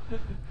 Yeah.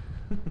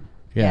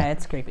 Yeah.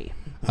 It's creepy.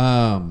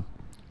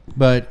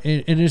 But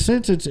in a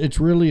sense, it's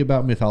really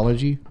about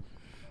mythology,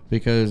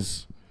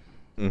 because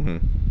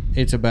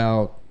it's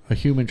about a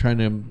human trying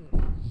to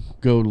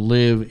go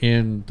live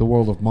in the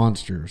world of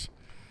monsters.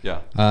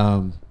 Yeah.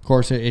 Of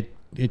course, it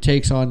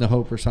takes on the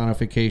whole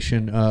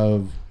personification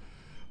of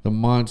the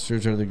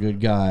monsters are the good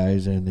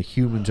guys and the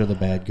humans are the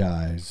bad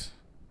guys,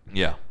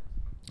 Yeah.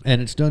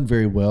 and it's done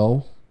very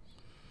well.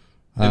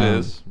 It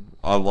is.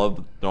 I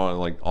love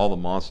like all the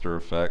monster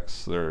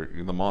effects. The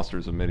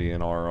monsters of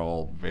Midian are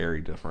all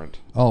very different.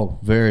 Oh,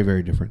 very,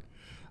 very different.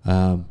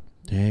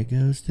 There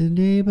goes the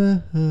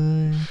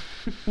neighborhood.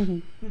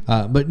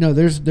 But no,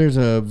 there's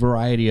a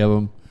variety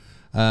of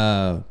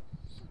them.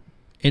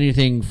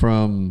 Anything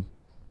from,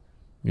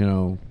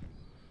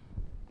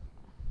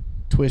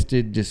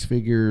 twisted,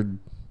 disfigured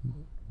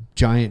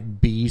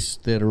giant beasts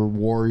that are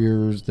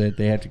warriors that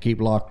they have to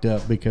keep locked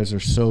up because they're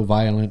so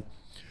violent,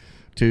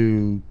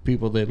 to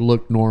people that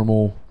look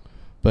normal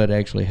but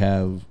actually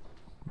have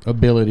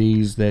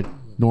abilities that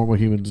normal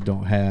humans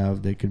don't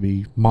have. They could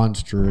be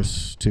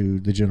monstrous to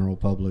the general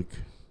public.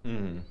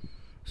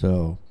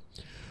 So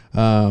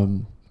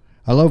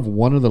I love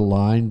one of the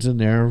lines in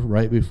there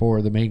right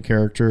before the main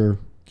character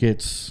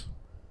gets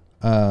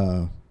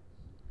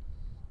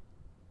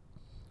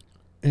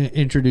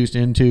introduced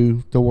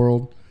into the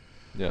world.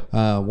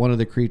 Yeah. One of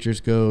the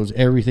creatures goes,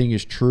 "Everything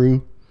is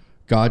true.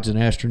 God's an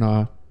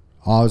astronaut.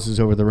 Oz is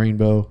over the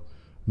rainbow.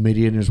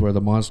 Midian is where the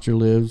monster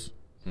lives.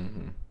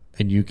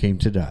 And you came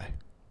to die."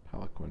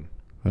 Pelican.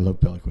 I love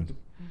Pelican.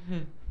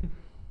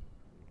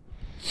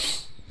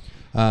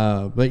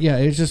 But yeah,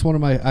 it's just one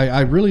of my...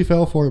 I really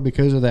fell for it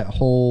because of that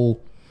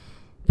whole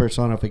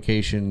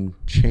personification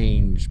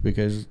change.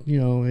 Because,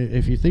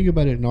 if you think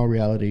about it in all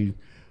reality,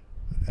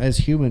 as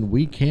human,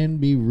 we can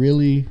be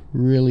really,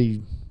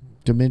 really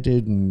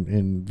demented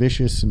and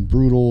vicious and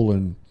brutal.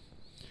 And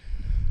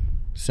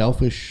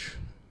selfish.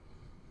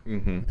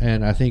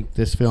 And I think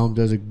this film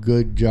does a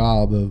good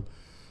job of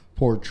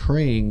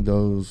portraying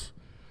those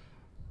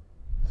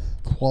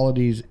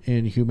qualities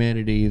in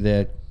humanity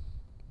that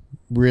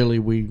really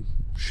we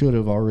should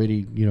have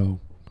already,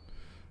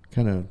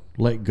 kind of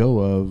let go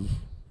of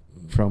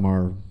from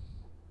our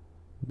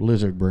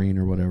lizard brain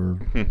or whatever.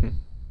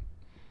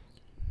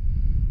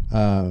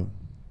 I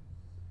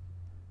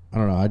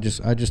don't know. I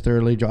just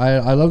thoroughly enjoy.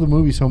 I love the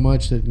movie so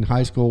much that in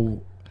high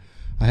school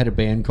I had a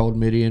band called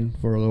Midian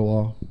for a little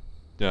while.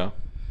 Yeah.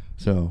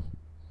 So,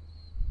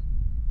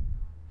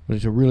 but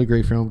it's a really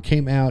great film.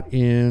 Came out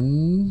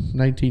in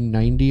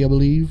 1990, I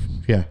believe.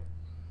 Yeah.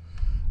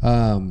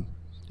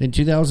 In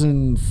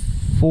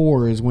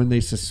 2004 is when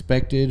they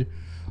suspected,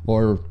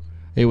 or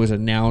it was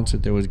announced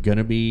that there was going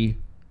to be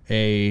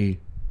a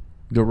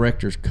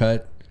director's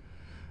cut,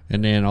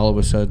 and then all of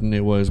a sudden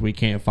it was, we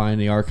can't find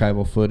the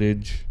archival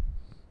footage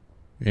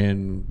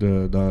in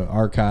the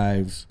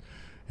archives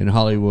in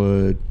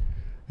Hollywood,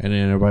 and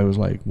then everybody was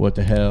like, what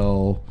the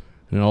hell?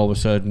 And all of a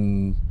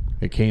sudden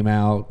it came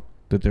out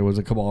that there was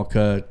a Cabal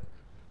cut,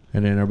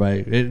 and then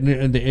everybody,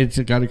 it's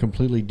got a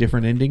completely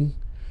different ending.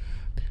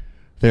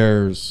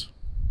 There's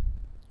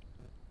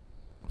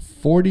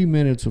 40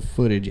 minutes of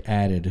footage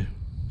added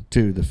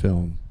to the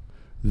film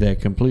that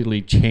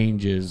completely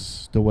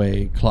changes the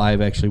way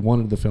Clive actually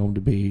wanted the film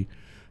to be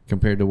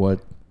compared to what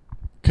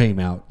came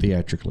out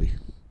theatrically.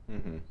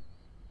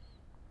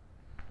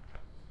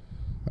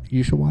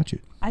 You should watch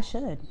it. I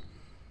should.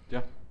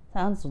 Yeah.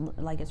 Sounds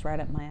like it's right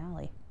up my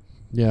alley.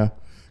 Yeah,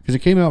 because it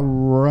came out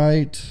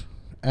right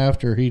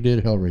after he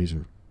did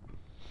Hellraiser.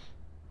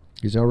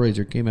 Because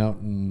Hellraiser came out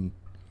in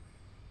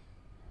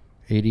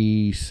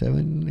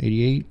 87,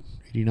 88,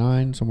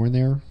 89, somewhere in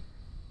there.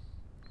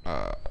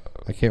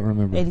 I can't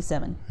remember.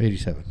 87.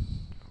 87.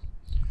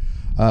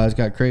 It's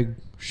got Craig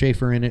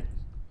Schaefer in it.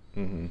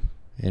 Mm-hmm.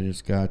 And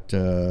it's got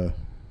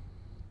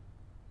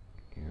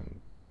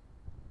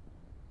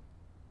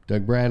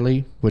Doug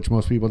Bradley, which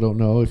most people don't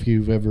know. If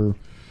you've ever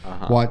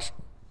watched,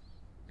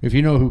 if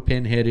you know who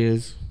Pinhead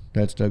is,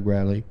 that's Doug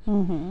Bradley.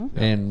 Mm-hmm.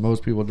 And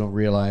most people don't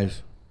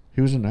realize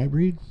he was a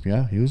Nightbreed.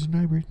 Yeah, he was a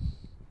Nightbreed.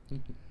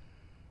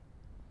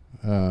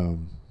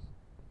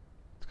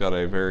 It's got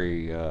a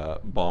very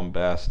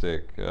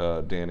bombastic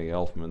Danny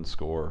Elfman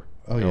score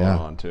going yeah.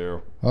 on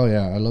too. Oh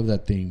yeah, I love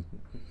that theme.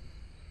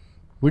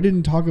 We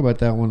didn't talk about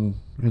that one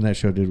in that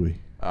show, did we?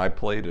 I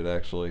played it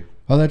actually.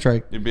 Oh, that's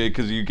right.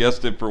 Because you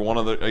guessed it for one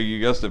of the you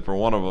guessed it for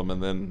one of them,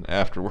 and then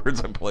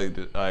afterwards I played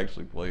it. I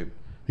actually played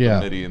the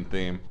Midian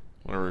theme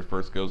whenever he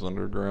first goes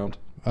underground.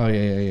 Oh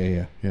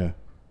yeah.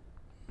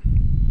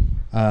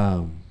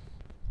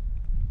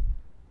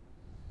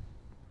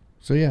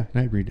 So yeah,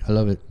 Nightbreed. I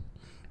love it.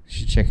 You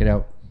should check it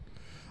out.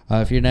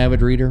 If you're an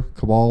avid reader,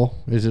 Cabal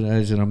is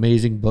an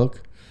amazing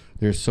book.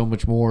 There's so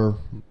much more.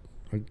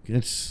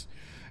 It's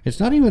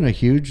not even a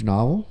huge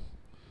novel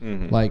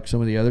like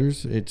some of the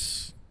others.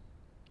 It's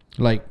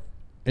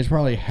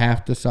probably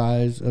half the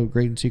size of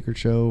Great and Secret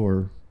Show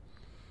or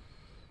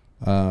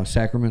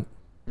Sacrament.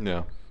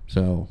 Yeah.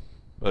 So,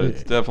 but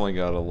it's definitely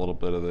got a little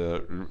bit of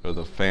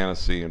the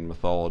fantasy and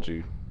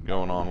mythology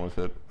going on with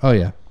it. Oh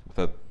yeah.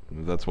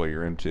 That's what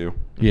you're into.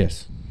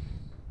 Yes.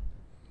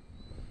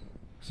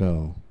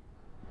 So,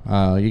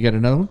 you got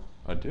another one?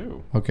 I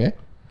do. Okay.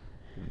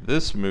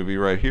 This movie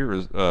right here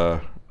is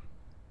I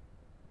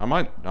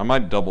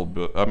might double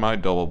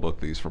book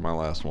these for my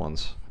last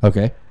ones.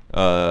 Okay.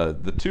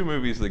 The two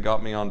movies that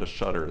got me onto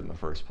Shudder in the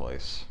first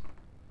place,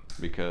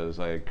 because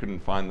I couldn't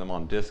find them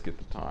on disc at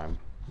the time.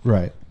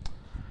 Right.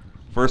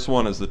 First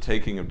one is The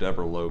Taking of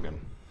Deborah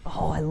Logan.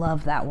 Oh, I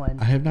love that one.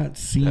 I have not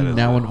seen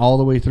that one all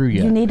the way through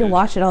yet. You need to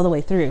watch it all the way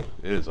through.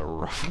 It is a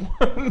rough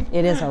one.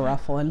 It is a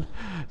rough one.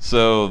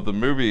 So the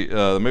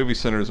movie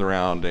centers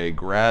around a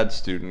grad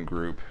student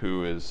group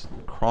who is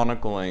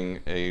chronicling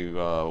a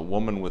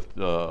woman with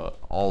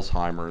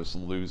Alzheimer's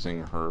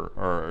losing her,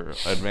 or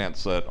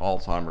advanced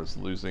Alzheimer's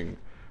losing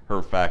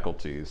her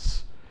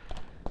faculties.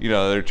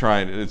 They're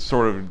trying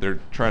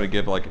to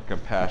give like a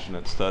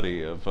compassionate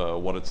study of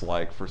what it's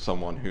like for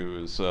someone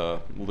who is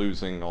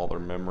losing all their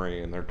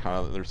memory and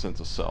their sense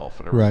of self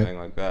and everything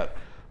like that.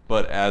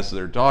 But as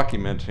they're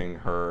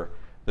documenting her,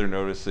 they're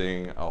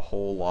noticing a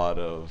whole lot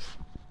of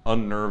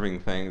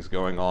unnerving things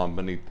going on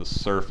beneath the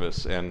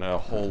surface, and a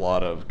whole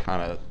lot of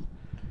kind of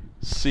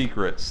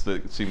secrets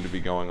that seem to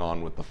be going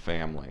on with the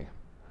family.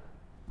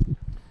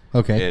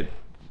 Okay.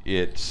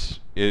 It's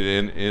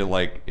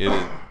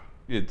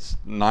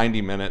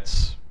 90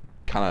 minits,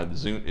 kind of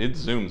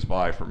zooms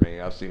by for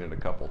me. I've seen it a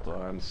couple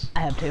times.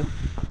 I have too.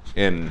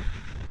 And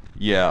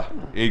yeah,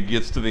 it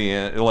gets to the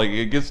end.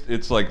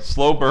 It's like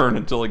slow burn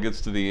until it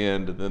gets to the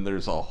end, and then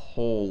there's a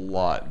whole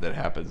lot that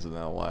happens in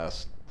the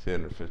last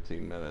 10 or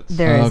 15 minutes.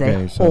 There is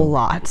a whole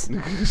lot.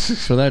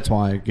 So that's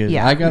why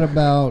I got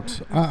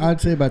I'd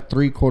say about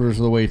 3/4 of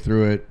the way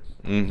through it.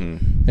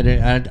 Mm-hmm.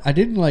 And I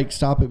didn't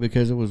stop it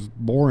because it was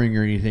boring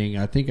or anything.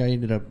 I think I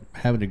ended up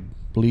having to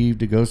leave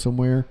to go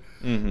somewhere.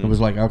 Mm-hmm. It was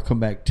like, I'll come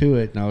back to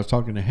it. And I was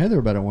talking to Heather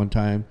about it one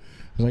time.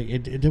 I was like,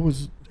 it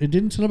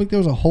didn't seem like there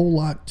was a whole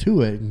lot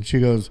to it. And she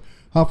goes,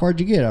 how far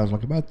did you get? I was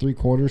like, about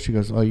 3/4. She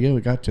goes, oh yeah,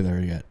 we got to there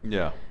yet.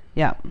 Yeah.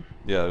 Yeah.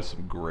 Yeah, there's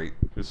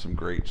some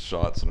great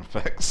shots and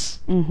effects.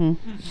 Mm-hmm.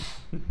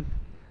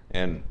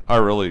 And I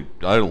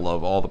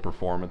love all the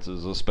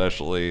performances,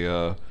 especially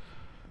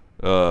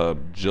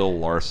Jill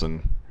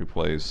Larson, who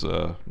plays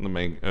the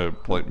main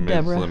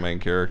the main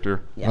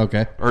character. Yeah.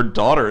 Okay. Her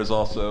daughter is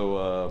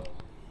also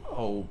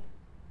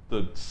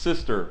the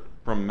sister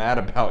from Mad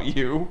About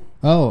You.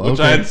 Oh, okay. Which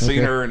I hadn't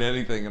seen her in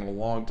anything in a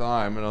long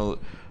time.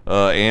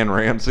 Anne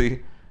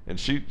Ramsey, and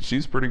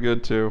she's pretty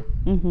good too.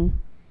 Mm-hmm.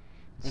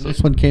 And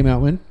this one came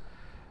out when?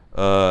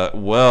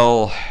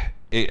 Well,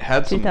 it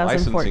had some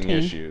 2014. licensing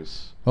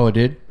issues. Oh, it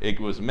did? It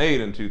was made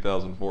in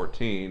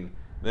 2014.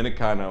 Then it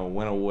kind of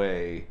went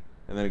away,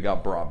 and then it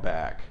got brought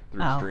back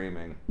through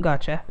streaming.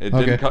 Gotcha. It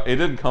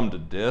didn't come to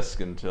disc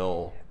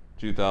until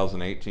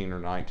 2018 or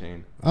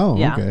 19. Oh,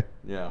 Yeah. okay.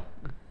 Yeah.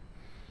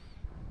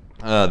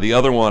 The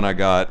other one I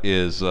got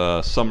is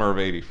Summer of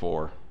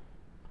 '84,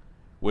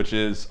 which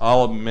is,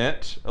 I'll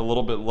admit, a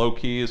little bit low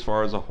key as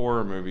far as a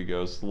horror movie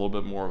goes. It's a little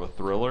bit more of a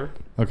thriller.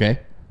 Okay.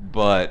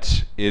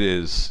 But it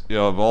is,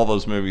 of all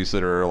those movies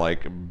that are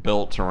like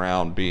built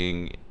around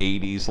being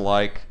 80s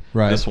like,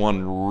 Right. This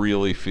one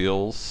really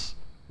feels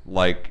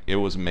like it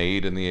was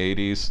made in the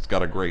 80s. It's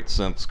got a great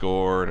synth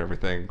score and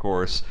everything, of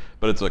course,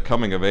 but it's a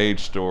coming of age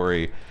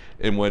story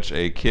in which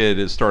a kid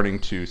is starting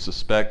to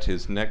suspect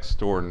his next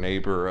door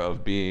neighbor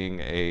of being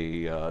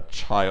a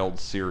child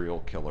serial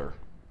killer.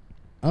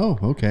 Oh,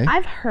 okay.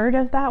 I've heard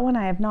of that one.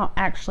 I have not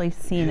actually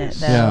seen it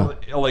though.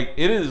 Yeah. Like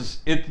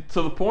it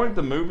to the point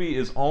the movie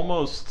is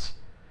almost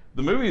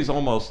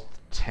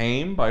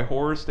tame by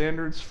horror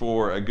standards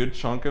for a good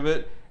chunk of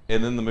it,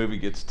 and then the movie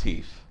gets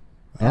teeth.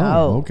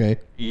 Oh, okay.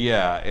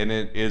 Yeah, and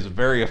it is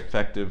very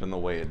effective in the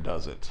way it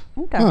does it.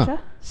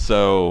 Gotcha.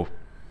 So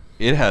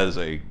it has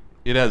a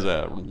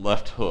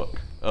left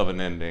hook of an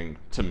ending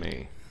to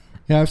me.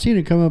 Yeah, I've seen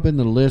it come up in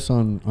the list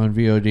on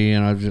VOD,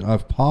 and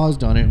I've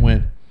paused on it and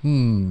went,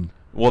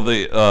 Well,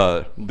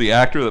 the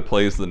actor that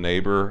plays the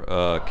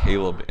neighbor,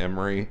 Caleb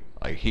Emery,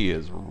 like, he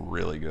is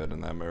really good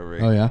in that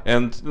movie. Oh, yeah?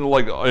 And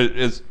like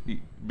it's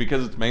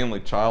because it's mainly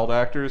child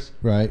actors.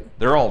 Right.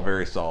 They're all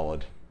very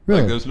solid.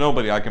 Really? Like, there's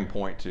nobody I can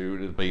point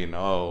to being,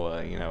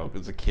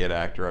 it's a kid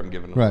actor, I'm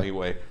giving them Right.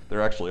 leeway.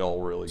 They're actually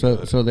all really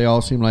good. So they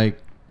all seem like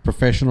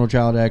professional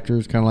child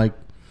actors, kind of like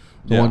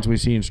the Yeah. ones we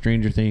see in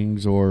Stranger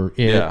Things or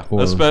It. Yeah,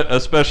 Or,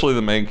 especially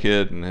the main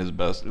kid and his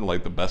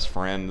the best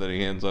friend that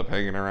he ends up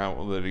hanging around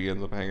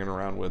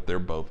with. They're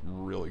both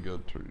really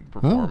good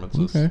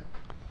performances. Oh, okay.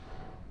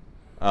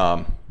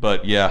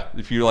 But yeah,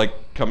 if you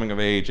like coming of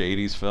age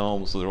 80s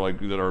films that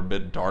are a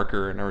bit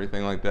darker and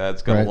everything like that,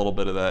 it's got Right. a little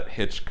bit of that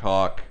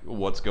Hitchcock,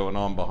 what's going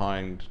on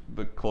behind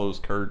the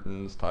closed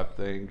curtains type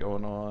thing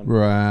going on.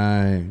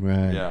 Right.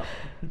 Yeah.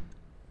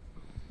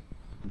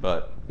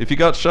 But if you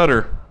got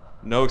Shudder,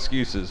 no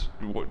excuses.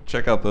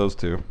 Check out those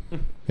two.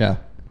 Yeah.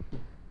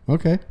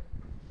 Okay.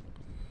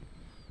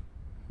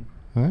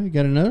 All right, you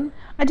got another?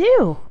 I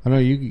do. I know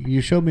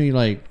you showed me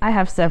like I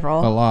have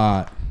several. a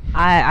lot.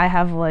 I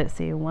have, let's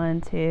see,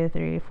 1, 2,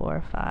 3,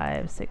 4,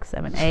 5, 6,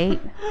 7, 8.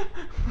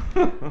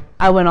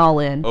 I went all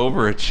in.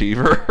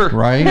 Overachiever.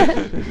 Right?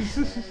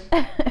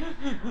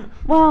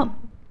 Well,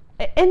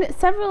 and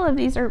several of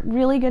these are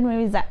really good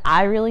movies that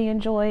I really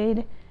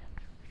enjoyed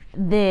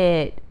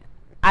that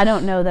I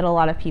don't know that a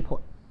lot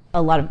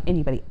of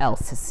anybody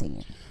else has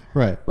seen.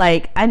 Right.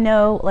 Like, I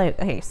know,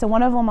 okay, so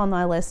one of them on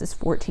my list is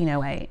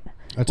 1408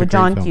 That's a with great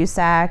John film.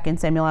 Cusack and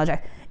Samuel L.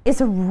 Jackson. It's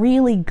a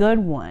really good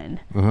one.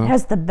 Uh-huh. It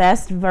has the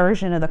best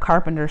version of the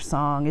Carpenter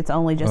song, It's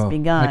Only Just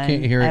Begun. I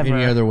can't hear it ever.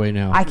 any other way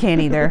now. I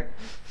can't either.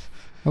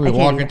 I'll be I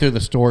can't walking either. through the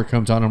store, it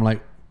comes on, I'm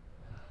like,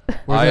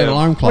 where's I that have-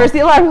 alarm clock? Where's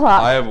the alarm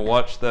clock? I have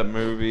watched that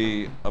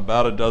movie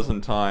about a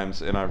dozen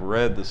times, and I've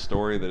read the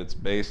story that it's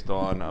based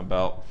on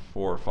about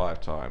 4 or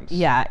 5 times.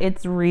 Yeah,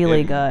 it's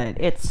really And good.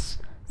 It's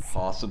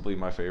possibly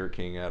my favorite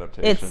King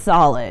adaptation. It's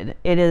solid.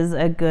 It is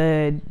a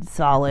good,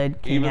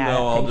 solid King Even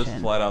though I'll just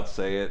adaptation. flat out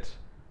say it,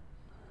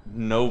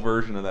 no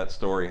version of that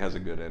story has a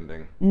good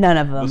ending. None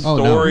of The them.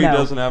 story No.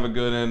 doesn't have a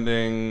good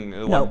ending,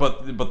 No.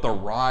 but the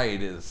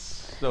ride is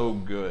so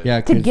good. Yeah,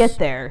 To 'cause- get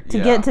there, to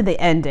Yeah. get to the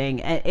ending,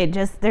 it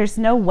just, there's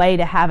no way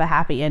to have a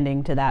happy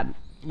ending to that.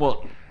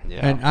 Well, yeah.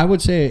 And I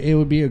would say it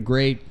would be a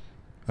great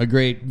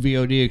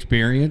VOD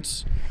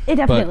experience. It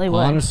definitely but would.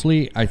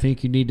 honestly, I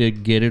think you need to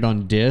get it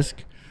on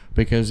disc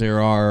because there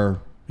are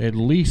at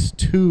least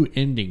 2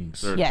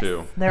 endings. There are Yes,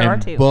 2. there and are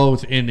 2.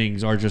 both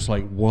endings are just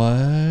like,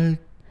 what?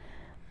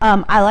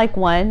 I like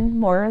one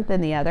more than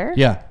the other.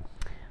 Yeah.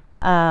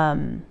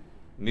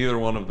 Neither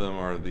one of them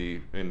are the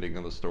ending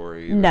of the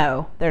story either.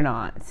 No, they're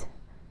not.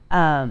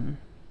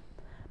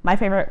 My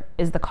favorite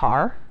is the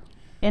car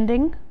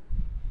ending.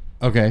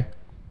 Okay.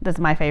 That's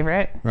my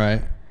favorite.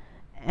 Right.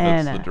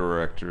 And That's the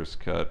director's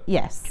cut.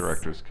 yes.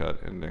 Director's cut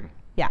ending.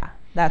 Yeah,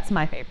 that's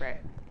my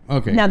favorite.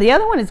 Okay. Now the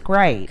other one is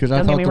great. Because I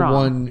Don't get thought me the wrong.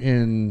 one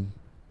in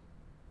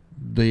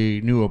the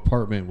new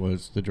apartment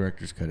was the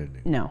director's cut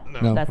ending. No,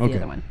 No, that's okay. the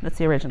other one. That's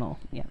the original.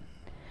 Yeah,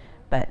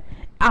 but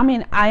I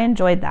mean, I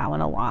enjoyed that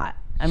one a lot.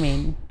 I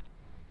mean,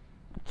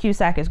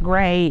 Cusack is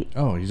great.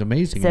 Oh, he's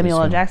amazing.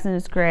 Samuel L. Jackson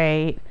is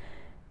great.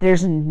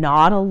 There's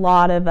not a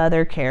lot of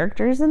other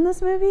characters in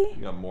this movie.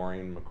 You got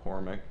Maureen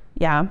McCormick.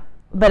 Yeah.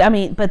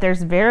 But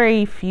there's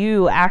very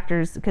few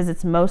actors because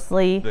it's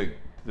mostly...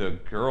 The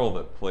girl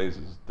that plays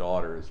his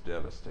daughter is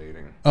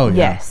devastating. Oh, yeah.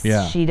 Yes.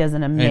 Yeah. She does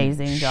an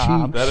amazing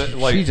job.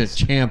 She's a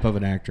champ of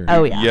an actor.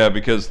 Oh, yeah. Yeah,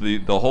 because the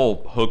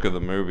whole hook of the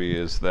movie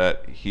is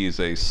that he's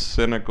a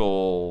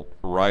cynical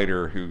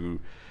writer who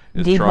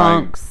is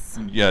debunks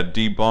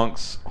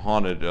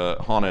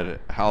haunted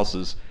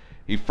houses.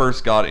 He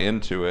first got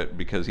into it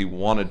because he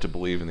wanted to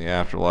believe in the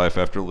afterlife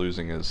after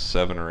losing his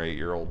 7 or 8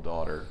 year old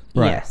daughter.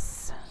 Right.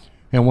 Yes.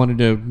 And wanted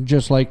to,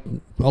 just like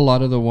a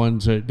lot of the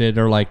ones that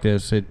are like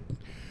this,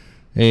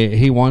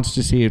 he wants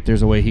to see if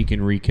there's a way he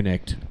can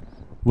reconnect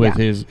with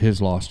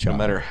his lost child. No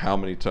matter how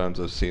many times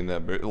I've seen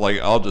that movie, like,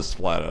 I'll just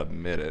flat out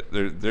admit it.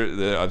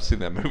 I've seen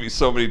that movie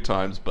so many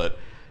times, but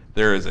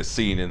there is a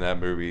scene in that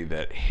movie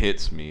that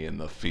hits me in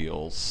the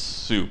feels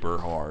super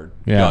hard.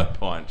 Yeah. Gut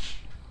punch.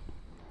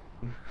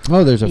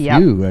 Oh, there's a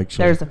few,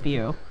 actually. There's a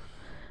few.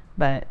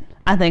 But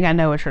I think I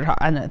know what you're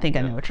talking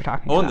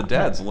about. Oh, and the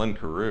dad's Lynn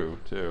Carew,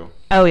 too.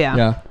 Oh, yeah.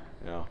 Yeah.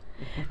 Yeah.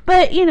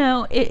 But, you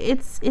know,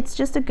 it's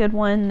just a good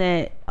one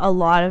that a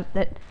lot of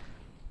that...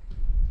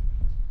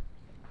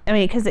 I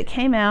mean, because it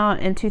came out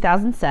in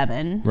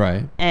 2007.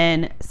 Right.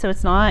 And so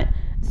it's not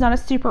a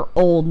super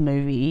old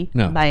movie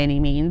by any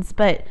means,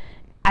 but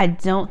I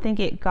don't think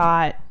it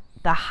got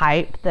the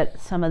hype that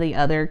some of the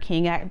other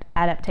King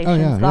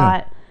adaptations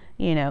got. Yeah.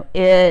 You know,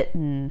 It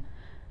and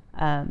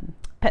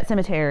Pet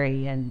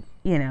Sematary, and,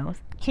 you know,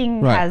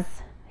 King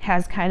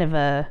has kind of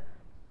a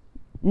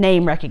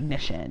name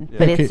recognition,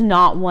 but it's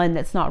not one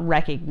that's not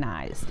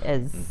recognized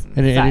as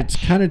and it's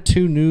kind of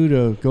too new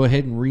to go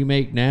ahead and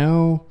remake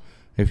now.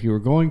 If you were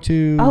going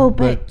to,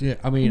 but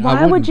I mean,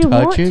 why would you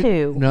want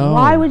to? No.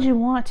 Why would you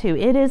want to?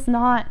 It is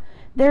not.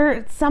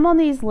 There, some on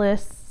these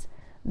lists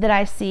that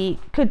I see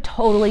could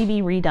totally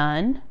be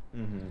redone.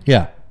 Mm-hmm.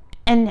 Yeah.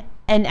 And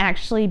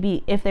actually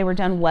be, if they were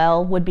done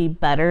well, would be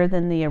better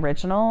than the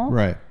original.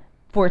 Right.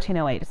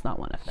 1408 is not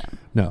one of them.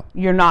 No.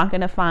 You're not going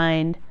to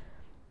find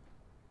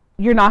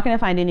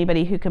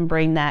anybody who can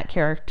bring that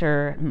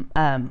character.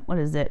 What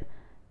is it?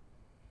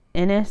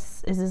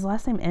 Ennis, is his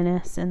last name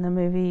Ennis in the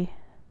movie?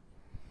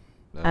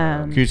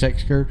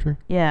 Cusack's character?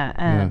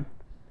 Yeah.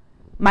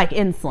 Mike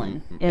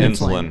Inslin.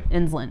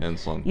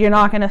 Inslin. You're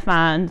not going to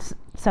find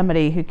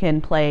somebody who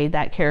can play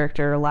that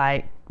character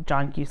like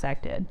John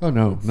Cusack did. Oh,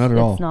 no, not at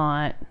all. It's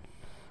not.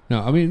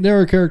 No, I mean, there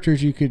are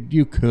characters you could,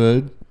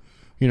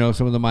 you know,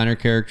 some of the minor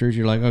characters,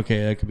 you're like,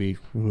 okay, that could be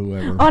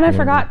whoever. Oh, and I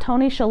forgot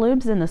Tony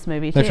Shalhoub's in this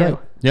movie, too. That's right.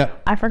 Yeah.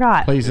 I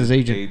forgot. Plays his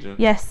agent.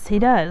 Yes, he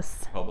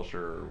does.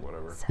 Publisher or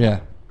whatever. So.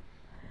 Yeah.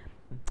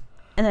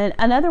 And then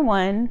another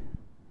one,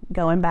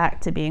 going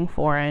back to being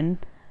foreign,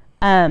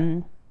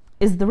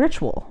 is The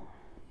Ritual.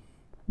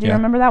 Do you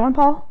remember that one,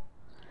 Paul?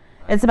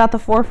 It's about the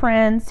 4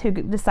 friends who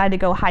decide to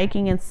go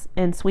hiking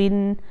in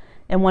Sweden,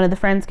 and one of the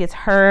friends gets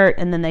hurt,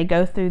 and then they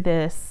go through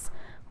this,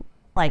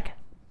 like,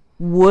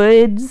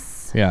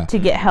 woods to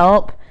get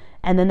help,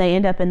 and then they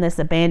end up in this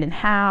abandoned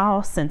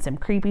house, and some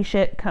creepy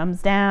shit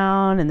comes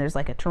down, and there's,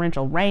 like, a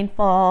torrential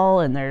rainfall,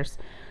 and there's,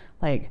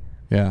 like...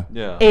 Yeah.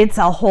 It's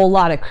a whole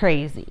lot of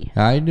crazy.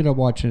 I ended up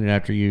watching it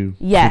after you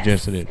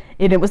suggested it.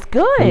 And it was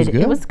good.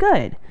 It was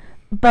good.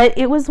 But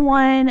it was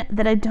one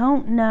that I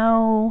don't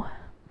know.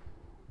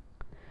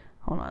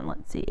 Hold on,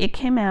 let's see. It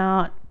came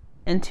out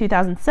in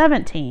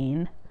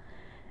 2017.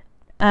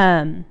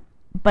 But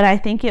I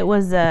think it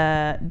was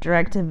a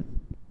direct to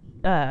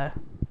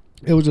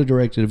it was a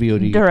directed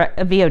VOD.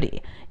 A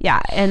VOD.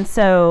 Yeah. And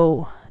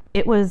so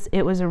it was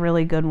a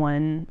really good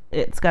one.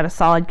 It's got a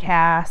solid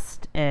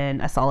cast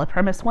and a solid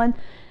premise one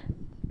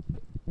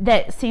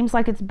that seems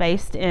like it's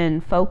based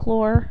in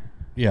folklore.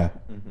 Yeah.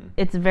 Mm-hmm.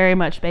 It's very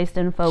much based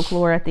in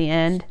folklore at the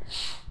end.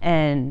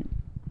 And,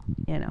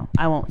 you know,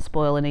 I won't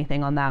spoil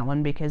anything on that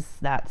one because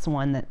that's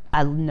one that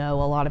I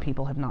know a lot of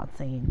people have not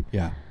seen.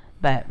 Yeah.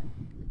 But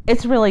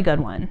it's a really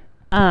good one.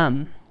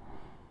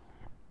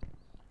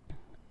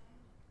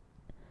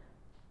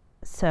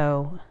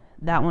 So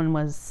that one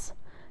was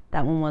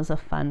a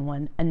fun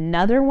one.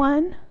 Another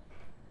one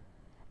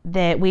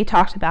that we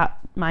talked about,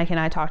 Mike and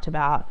I talked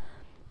about,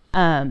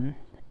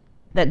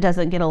 that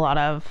doesn't get a lot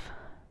of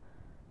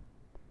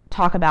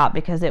talk about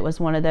because it was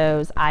one of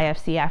those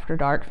IFC After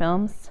Dark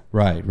films.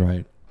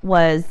 Right.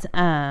 Was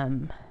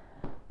The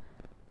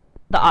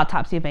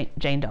Autopsy of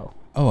Jane Doe.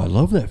 Oh, I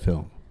love that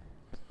film.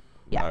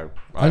 Yeah.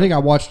 I think I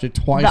watched it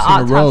twice in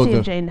a row. Autopsy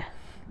of Jane.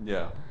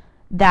 Yeah.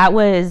 That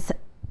was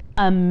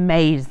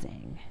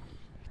amazing.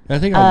 I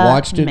think I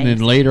watched it, and then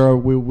later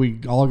we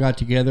all got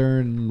together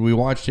and we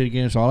watched it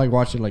again. So I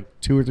watched it like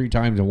 2 or 3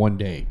 times in one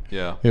day.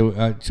 Yeah.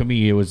 To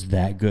me, it was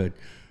that good.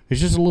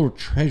 It's just a little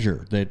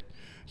treasure that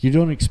you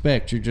don't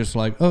expect. You're just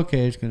like,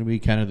 okay, it's going to be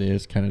kind of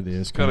this.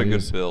 It's got a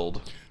good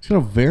build. It's got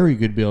a very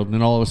good build, and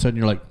then all of a sudden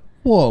you're like,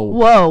 whoa,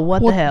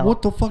 what the hell?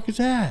 What the fuck is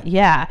that?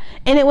 Yeah,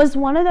 and it was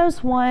one of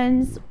those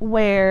ones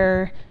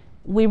where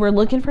we were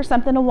looking for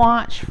something to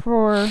watch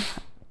for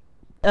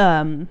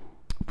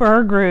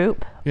our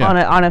group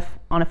on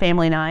a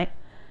family night,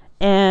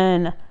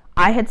 and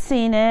I had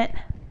seen it,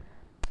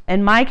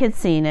 and Mike had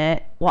seen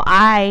it. Well,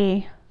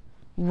 I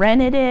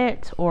rented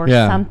it or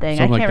something.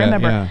 I can't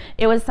remember. Yeah.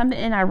 It was something,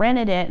 and I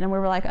rented it, and we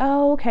were like,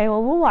 oh, okay,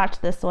 well, we'll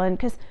watch this one,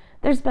 because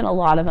there's been a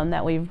lot of them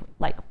that we've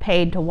like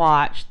paid to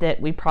watch that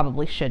we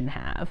probably shouldn't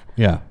have.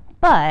 Yeah.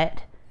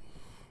 But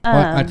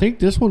well, I think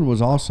this one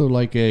was also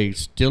like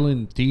still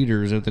in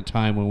theaters at the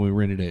time when we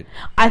rented it.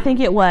 I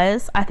think it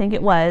was.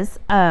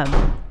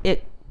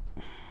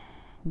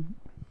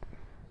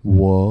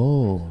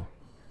 Whoa.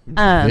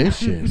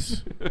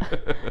 Vicious.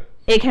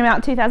 It came out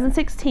in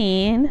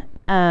 2016.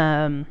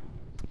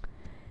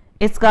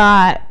 It's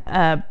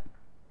got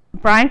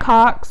Brian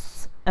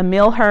Cox,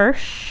 Emile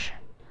Hirsch.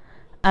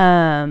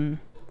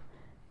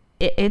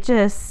 It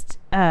just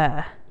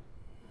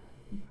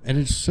and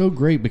it's so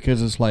great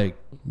because it's like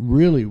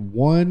really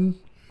one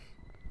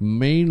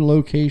main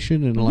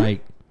location and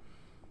like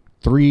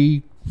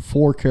 3-4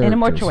 characters in a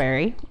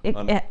mortuary. It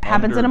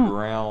happens in a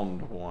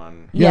underground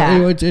one.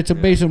 Yeah. It's a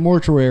basic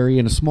mortuary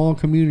in a small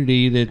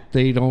community that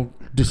they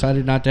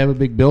decided not to have a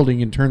big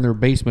building and turn their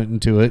basement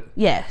into it.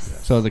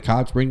 Yes. So the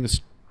cops bring the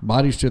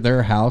bodies to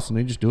their house and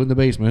they just do it in the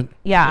basement.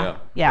 Yeah.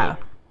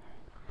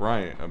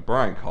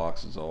 Brian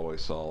Cox is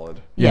always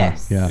solid.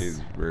 Yes. Yeah. He's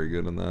very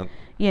good in that.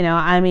 You know,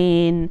 I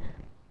mean,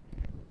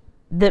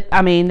 there's 1,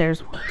 2,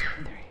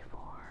 3,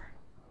 4,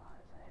 5,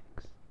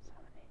 6,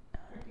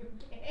 7,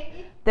 8,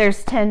 9.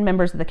 There's 10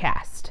 members of the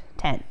cast.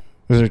 10.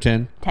 Was there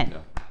 10? 10.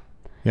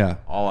 Yeah.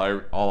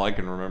 All I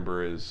can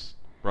remember is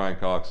Brian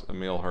Cox,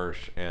 Emile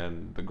Hirsch,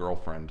 and the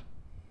girlfriend.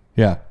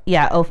 Yeah.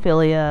 Yeah,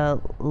 Ophelia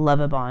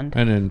Lovibond.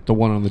 And then the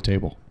one on the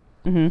table.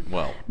 Mm-hmm.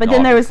 Well, but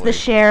then there was the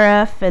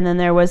sheriff, and then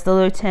there was the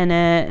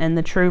lieutenant, and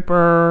the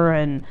trooper,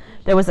 and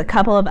there was a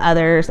couple of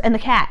others, and the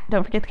cat.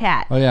 Don't forget the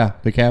cat. Oh yeah,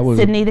 the cat was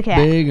Sydney the cat.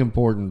 Big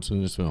importance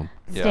in this film.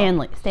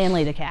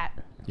 Stanley the cat.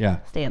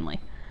 Yeah.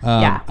 Stanley.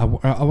 I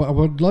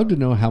would love to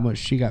know how much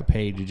she got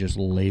paid to just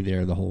lay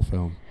there the whole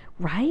film.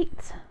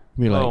 Right.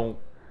 Be like,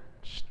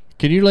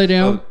 can you lay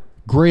down?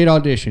 Great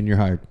audition. You're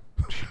hired.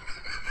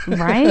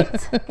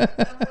 Right.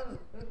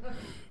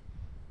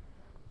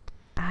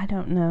 I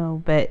don't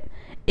know, but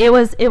it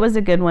was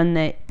a good one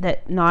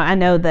I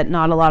know that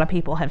not a lot of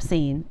people have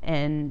seen,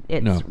 and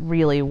it's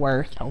really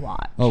worth a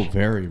watch. Oh,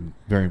 very,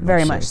 very much.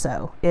 Very much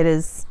so. It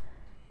is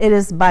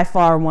by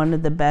far one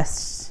of the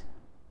best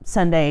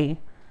Sunday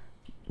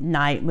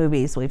night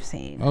movies we've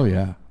seen. Oh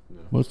yeah,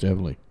 most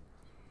definitely.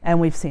 And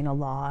we've seen a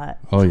lot.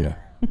 Oh yeah,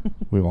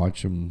 we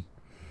watch them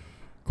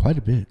quite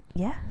a bit.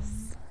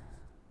 Yes.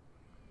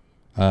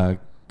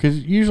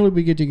 Because usually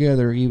we get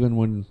together, even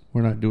when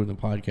we're not doing the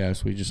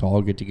podcast, we just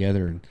all get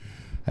together and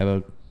have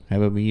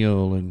a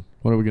meal, and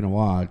what are we going to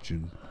watch?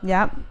 And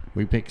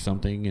we pick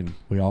something and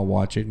we all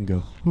watch it and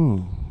go,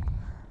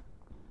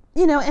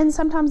 You know, and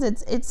sometimes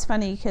it's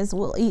funny because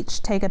we'll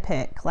each take a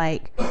pick.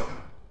 Like,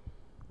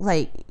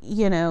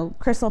 you know,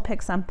 Chris will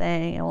pick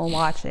something and we'll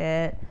watch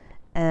it,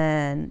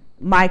 and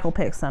Mike will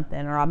pick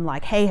something, or I'm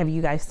like, hey, have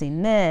you guys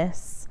seen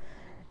this?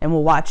 And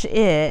we'll watch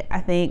it. I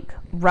think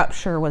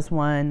Rupture was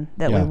one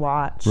that we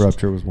watched.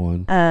 Rupture was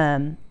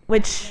one.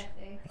 Which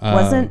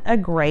wasn't a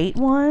great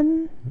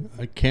one.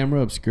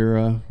 Camera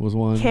Obscura was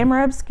one.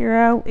 Camera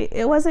Obscura,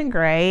 it wasn't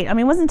great. I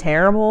mean, it wasn't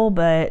terrible,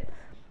 but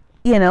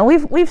you know,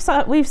 we've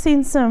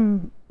seen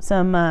some. What the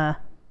hell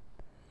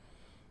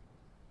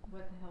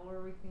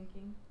were we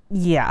thinking?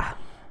 Yeah,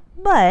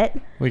 but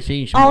we've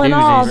seen all in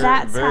all,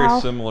 that's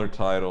very similar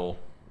title.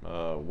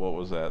 What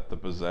was that? The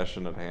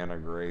Possession of Hannah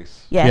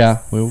Grace.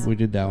 Yes. Yeah, we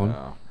did that one.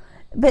 Yeah.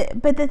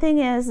 But the thing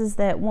is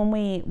that when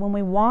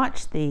we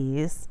watch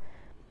these,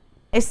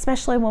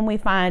 especially when we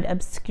find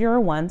obscure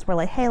ones, we're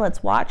like, hey,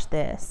 let's watch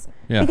this.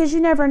 Yeah. Because you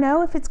never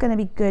know if it's going to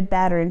be good,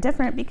 bad, or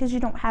indifferent because you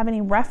don't have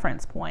any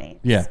reference points.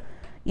 Yeah.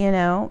 You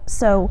know,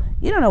 so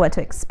you don't know what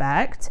to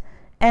expect.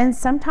 And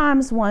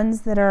sometimes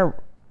ones that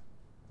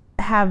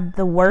have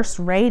the worst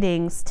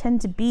ratings tend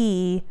to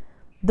be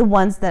the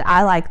ones that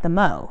I like the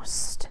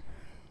most.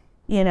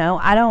 You know,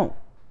 I don't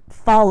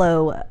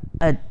follow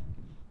a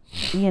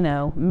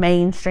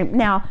mainstream.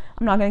 Now,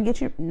 I'm not going to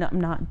get you,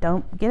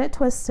 don't get it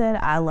twisted.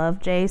 I love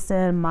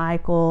Jason,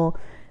 Michael,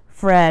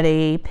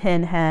 Freddy,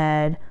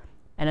 Pinhead.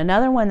 And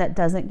another one that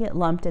doesn't get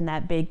lumped in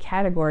that big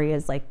category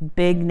is like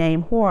big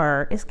name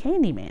horror is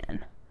Candyman.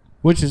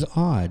 Which is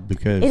odd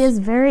because... It is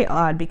very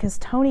odd because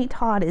Tony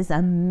Todd is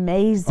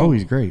amazing. Oh,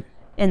 he's great.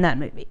 In that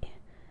movie.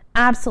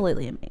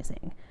 Absolutely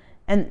amazing.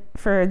 And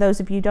for those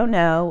of you who don't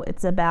know,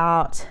 it's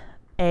about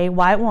a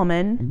white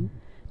woman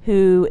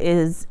who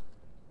is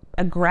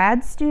a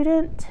grad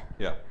student.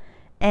 Yeah.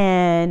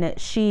 And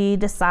she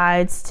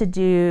decides to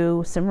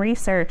do some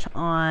research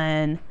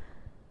on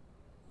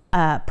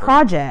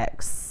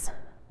projects.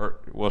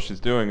 She's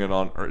doing it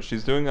on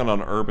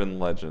urban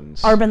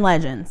legends. Urban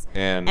legends.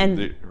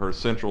 And her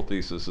central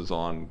thesis is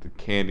on the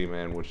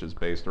Candyman, which is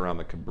based around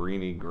the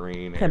Cabrini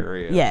Green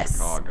area of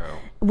Chicago.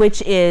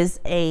 Which is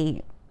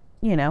a,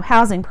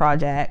 housing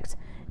project.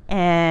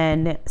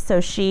 And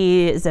so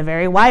she is a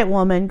very white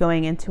woman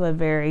going into a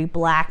very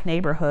black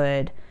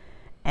neighborhood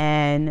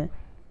and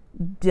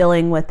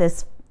dealing with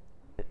this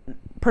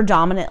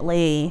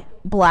predominantly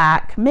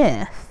black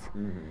myth.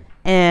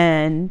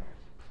 And,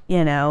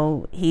 you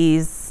know,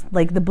 he's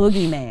like the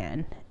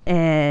boogeyman.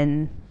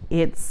 And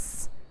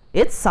it's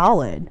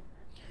solid.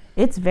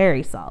 It's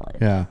very solid.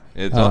 Yeah.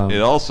 It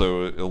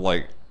also,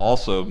 like,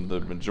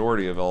 the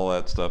majority of all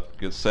that stuff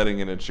gets setting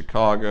it in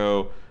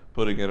Chicago,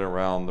 putting it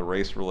around the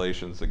race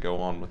relations that go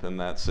on within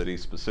that city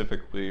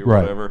specifically or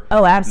Right. whatever.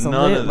 Oh,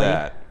 absolutely. None of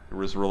that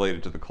was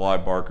related to the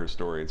Clive Barker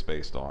story it's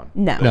based on.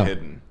 No. The No.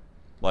 Hidden.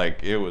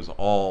 Like, it was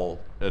all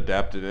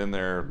adapted in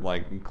there.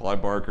 Like,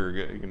 Clive Barker,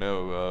 you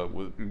know,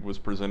 was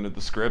presented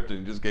the script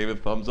and just gave it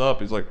a thumbs up.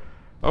 He's like,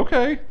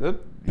 okay, that,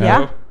 you Yeah.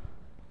 know,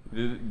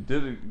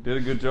 did a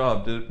good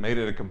job. Made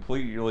it a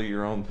completely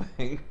your own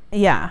thing.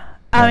 Yeah.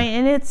 I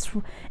mean,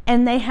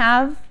 and they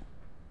have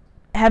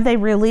they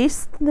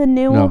released the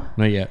new? No,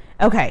 not yet.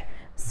 Okay.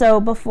 So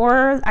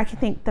before I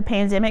think the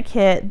pandemic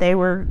hit, they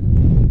were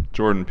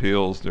Jordan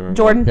Peele's doing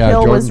Jordan Yeah, Peele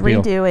Jordan was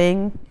Peele.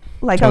 redoing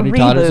like Tony a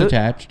Todd is reboot.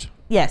 attached.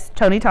 Yes,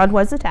 Tony Todd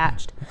was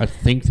attached. I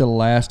think the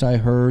last I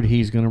heard,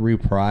 he's going to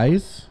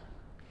reprise.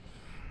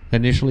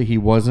 Initially, he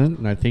wasn't,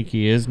 and I think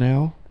he is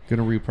now going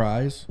to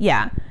reprise.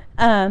 Yeah.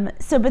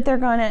 So, but they're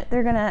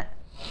gonna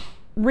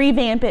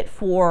revamp it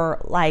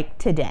for like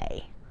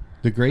today.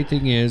 The great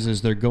thing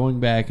is they're going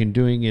back and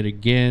doing it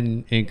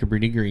again in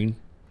Cabrini Green,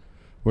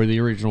 where the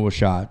original was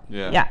shot.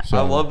 Yeah. Yeah. So-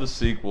 I love the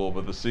sequel,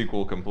 but the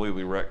sequel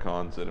completely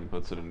retcons it and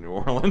puts it in New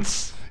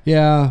Orleans.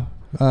 Yeah.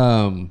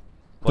 That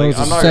Like, was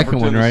the I'm not second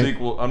gonna one, pretend right? the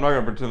sequel. I'm not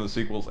gonna pretend the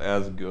sequel's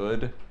as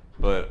good,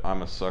 but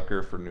I'm a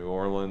sucker for New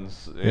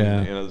Orleans Yeah.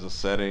 and as a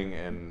setting,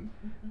 and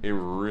it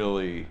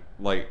really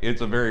it's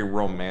a very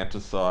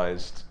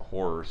romanticized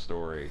horror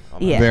story.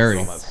 On Yes. that, Very.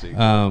 on that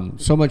sequel.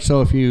 So much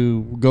so, if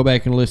you go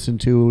back and listen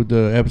to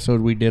the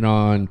episode we did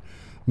on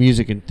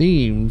music and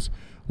themes,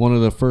 one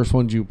of the first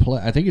ones you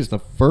play, I think it's the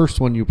first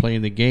one you play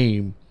in the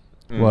game,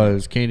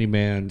 was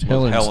Candyman's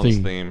Helen's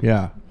theme.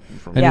 Yeah.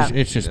 From- And Yeah.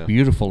 it's just Yeah.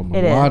 beautiful and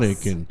It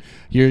melodic, is. and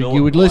you Fill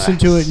in would listen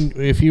to it, glass. and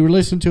if you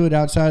listen to it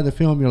outside of the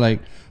film, you're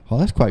like, "Oh,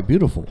 that's quite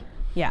beautiful."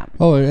 Yeah.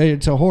 Oh,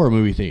 it's a horror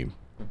movie theme.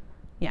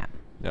 Yeah.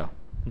 Yeah.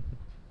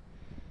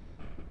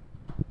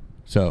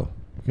 So,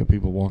 got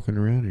people walking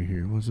around in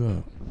here. What's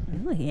up?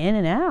 Really in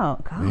and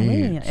out.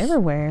 Golly, Ants.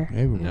 everywhere.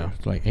 Everywhere. Yeah.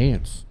 It's like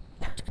ants.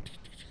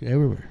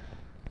 Everywhere.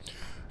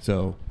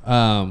 So,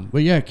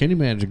 but yeah,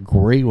 Candyman's a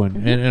great one.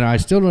 And I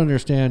still don't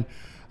understand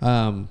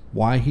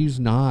why he's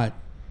not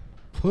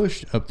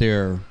pushed up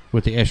there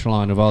with the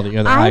echelon of all the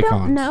other I icons.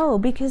 don't know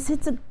because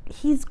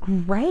he's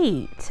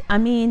great. I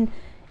mean,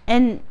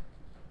 and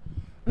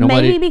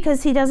Nobody- maybe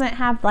because he doesn't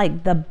have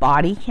like the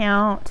body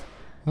count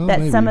Oh,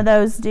 that some maybe. of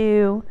those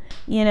do.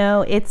 You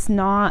know, it's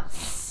not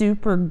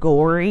super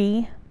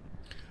gory.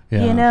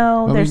 Yeah. you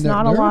know, there's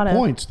not a there lot are of-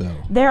 points though.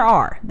 There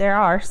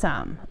are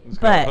some, He's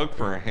got a but hook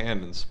for a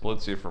hand and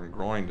splits you from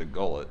groin to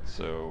gullet.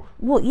 So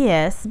well,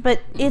 yes,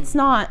 but it's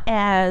not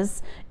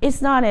as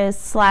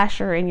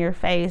slasher in your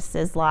face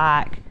as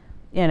like,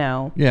 you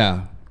know.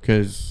 Yeah,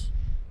 because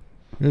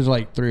there's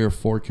like 3 or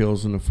 4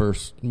 kills in the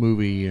first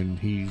movie, and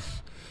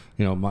he's,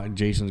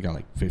 Jason's got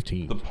like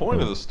 15. the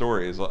point of the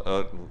story is,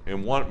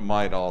 and what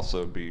might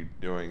also be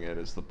doing it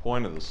is the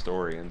point of the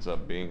story ends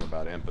up being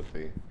about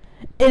empathy.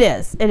 It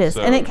is,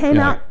 So, and it came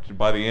Yeah. out.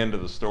 by the end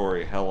of the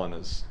story, Helen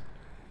has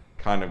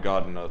kind of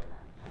gotten the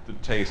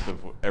taste of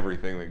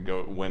everything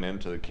that went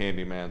into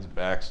Candyman's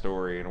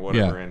backstory and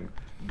whatever, Yeah. and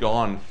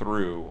gone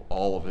through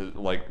all of his,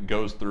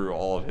 goes through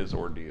all of his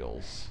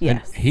ordeals.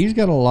 Yes, And he's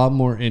got a lot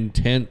more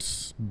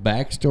intense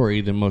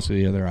backstory than most of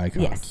the other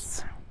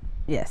icons.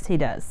 yes, he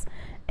does,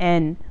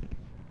 and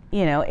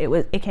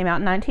it came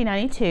out in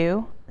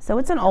 1992, so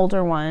it's an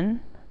older one.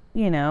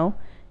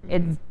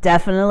 It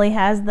definitely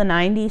has the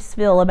 90s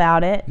feel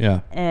about it. Yeah.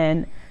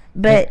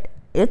 But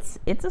it's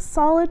a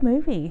solid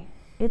movie.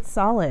 It's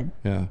solid.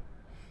 Yeah.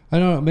 I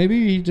don't know.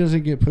 Maybe he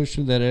doesn't get pushed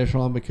to that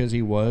echelon because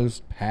he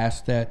was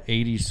past that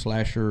 80s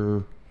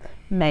slasher,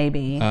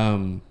 Maybe.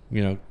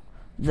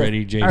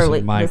 Freddy,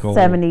 Jason, Michael. The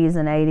 70s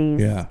and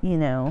 80s.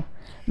 Yeah.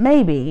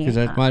 Maybe. Because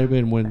that might have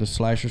been when the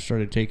slasher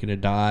started taking a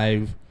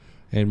dive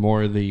and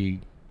more of the,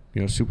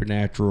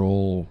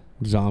 supernatural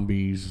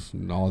zombies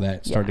and all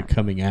that started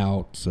coming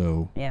out.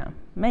 So Yeah,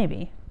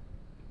 maybe.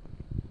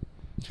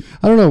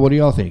 I don't know. What do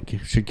y'all think?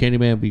 Should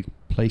Candyman be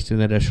placed in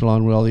that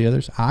echelon with all the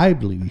others? I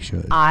believe he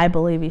should. I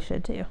believe he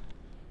should too.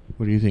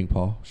 What do you think,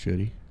 Paul? Should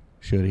he?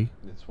 Should he?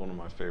 It's one of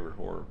my favorite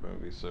horror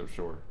movies, so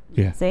sure.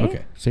 Yeah. See?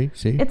 Okay. See?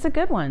 It's a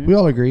good one. We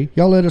all agree.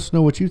 Y'all let us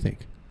know what you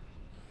think.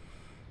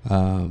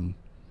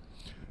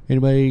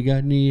 Anybody got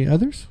any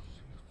others?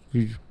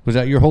 Was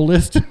that your whole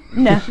list?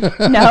 No.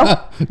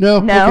 No. No.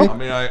 Okay. I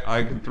mean,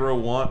 I can throw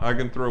one. I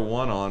can throw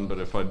one on, but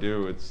if I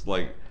do, it's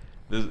like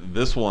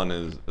this one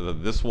is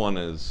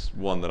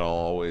one that I'll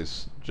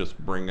always just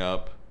bring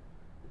up.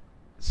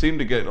 Seemed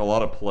to get a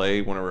lot of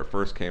play whenever it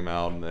first came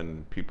out, and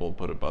then people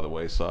put it by the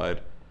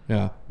wayside.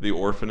 Yeah. The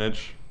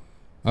Orphanage.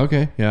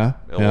 Okay, yeah.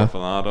 El Yeah.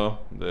 Orfanato,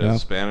 the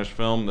Spanish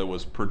film that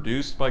was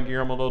produced by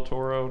Guillermo del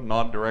Toro,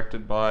 not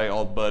directed by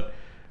all. But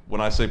when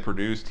I say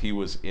produced, he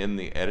was in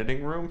the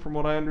editing room, from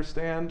what I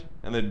understand,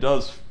 and it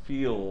does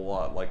feel a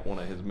lot like one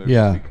of his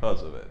movies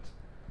because of it.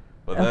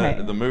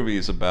 But the movie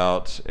is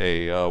about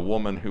a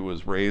woman who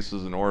was raised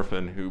as an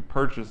orphan who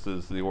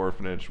purchases the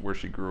orphanage where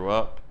she grew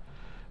up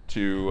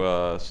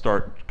to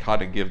start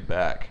kind of give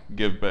back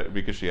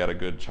because she had a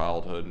good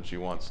childhood and she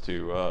wants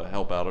to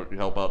help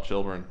out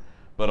children.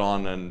 But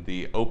on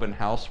the open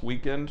house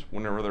weekend,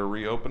 whenever they're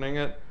reopening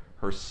it,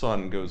 her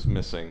son goes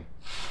missing,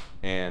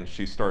 and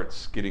she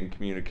starts getting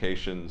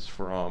communications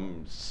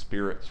from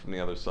spirits from the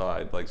other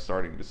side, like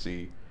starting to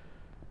see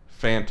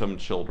phantom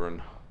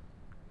children.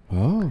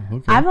 Oh,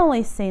 okay. I've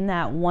only seen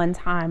that one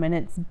time, and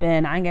it's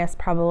been, I guess,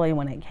 probably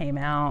when it came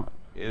out.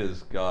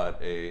 It's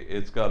got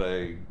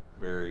a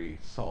very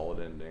solid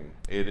ending.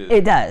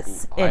 It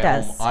does.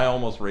 I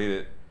almost rate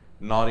it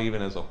not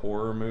even as a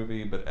horror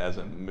movie, but as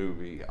a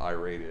movie, I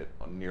rate it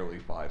on nearly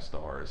 5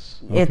 stars.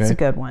 Okay. It's a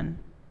good one.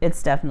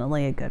 It's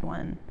definitely a good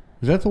one.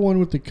 Is that the one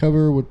with the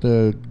cover with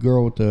the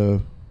girl with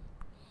the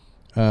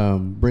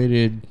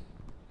braided?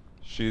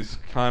 She's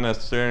kind of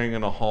staring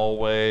in a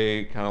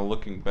hallway, kind of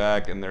looking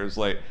back, and there's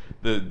like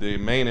the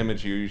main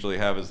image you usually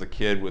have is the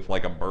kid with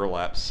like a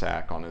burlap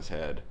sack on his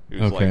head,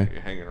 who's like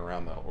hanging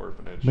around the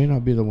orphanage. May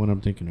not be the one I'm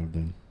thinking of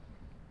then.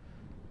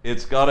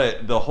 It's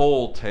got the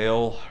whole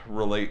tale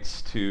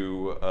relates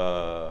to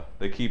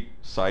they keep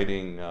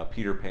citing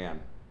Peter Pan.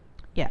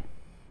 Yeah.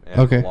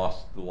 And the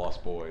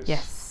Lost Boys.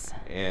 Yes.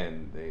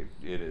 And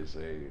it is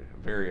a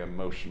very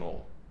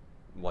emotional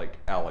like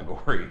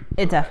allegory.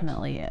 It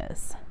definitely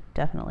is.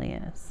 Definitely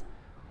is.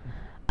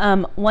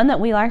 One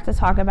that we like to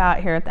talk about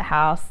here at the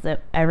house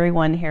that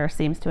everyone here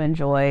seems to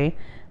enjoy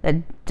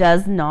that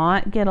does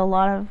not get a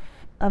lot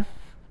of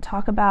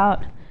talk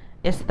about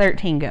is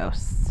 13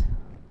 Ghosts.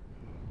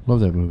 Love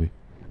that movie.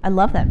 I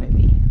love that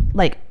movie.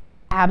 Like,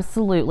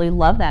 absolutely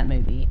love that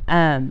movie.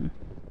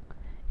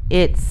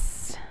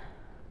 It's...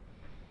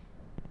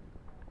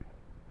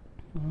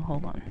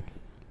 Hold on.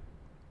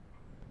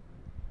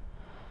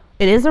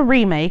 It is a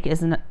remake,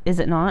 is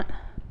it not?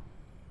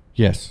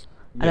 Yes.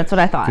 That's what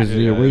I thought. Because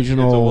the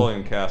original... It's a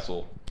William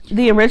Castle.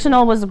 The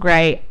original was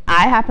great.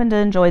 I happen to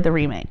enjoy the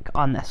remake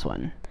on this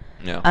one.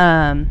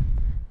 Yeah.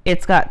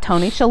 It's got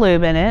Tony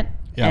Shalhoub in it.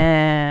 Yeah.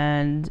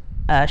 And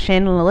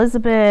Shannon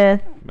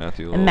Elizabeth.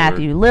 Matthew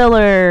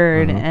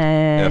Lillard. Uh-huh.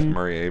 And F.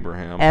 Murray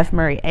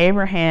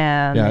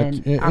Abraham. Yeah,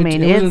 And,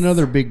 it was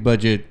another big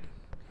budget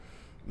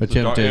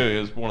attempt. It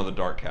is one of the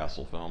Dark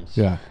Castle films.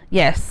 Yeah.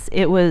 Yes,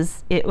 it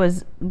was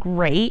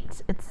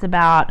great. It's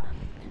about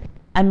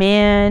a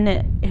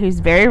man who's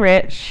very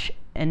rich,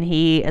 and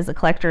he is a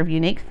collector of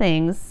unique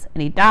things,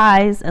 and he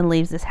dies and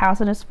leaves his house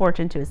and his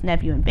fortune to his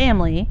nephew and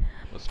family.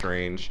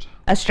 Estranged.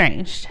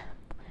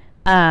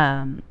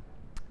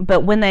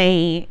 But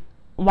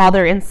while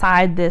they're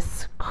inside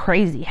this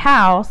crazy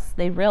house,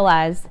 they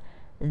realize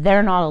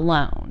they're not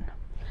alone.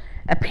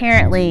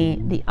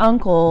 Apparently, the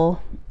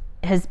uncle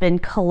has been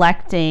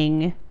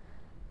collecting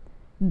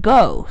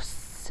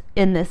ghosts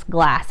in this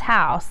glass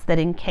house that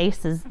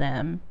encases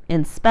them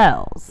in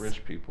spells.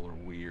 Rich people are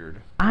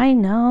weird. I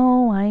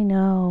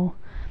know.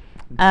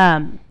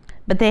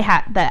 But the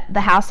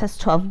house has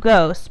 12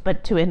 ghosts,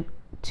 but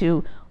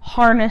to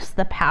harness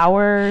the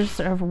powers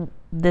of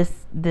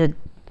the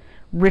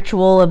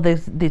ritual of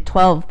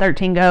the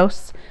 13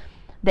 ghosts,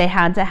 they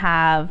had to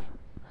have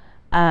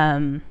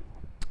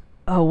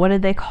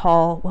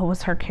what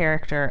was her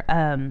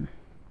character?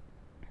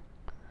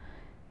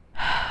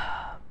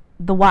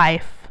 The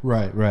wife.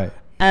 Right.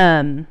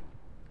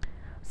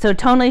 So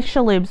Tony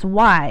Shalhoub's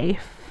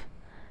wife,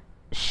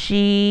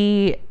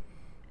 she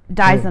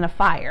dies in a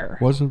fire.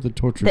 Wasn't the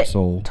tortured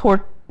soul?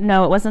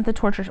 No, it wasn't the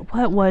tortured.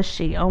 What was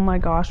she? Oh my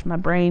gosh, my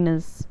brain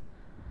is.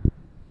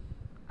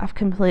 I've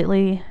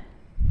completely.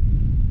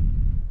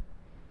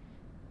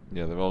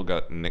 Yeah, they've all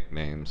got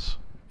nicknames.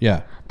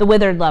 Yeah. The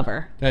Withered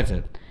Lover. That's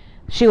it.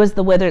 She was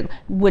the withered,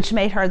 which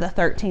made her the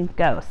 13th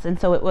ghost, and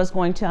so it was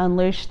going to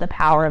unleash the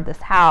power of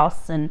this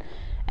house and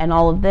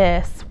all of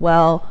this.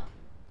 Well,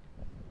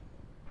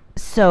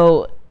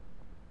 so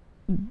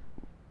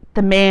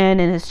the man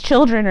and his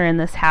children are in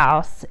this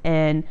house,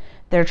 and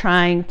they're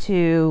trying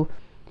to,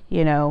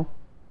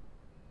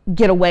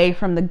 get away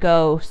from the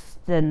ghosts,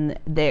 and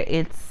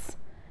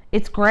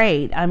it's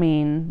great. I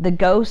mean, the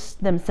ghosts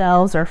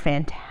themselves are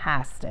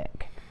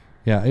fantastic.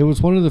 Yeah, it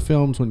was one of the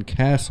films when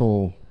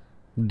Castle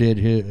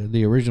did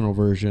the original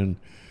version.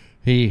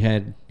 He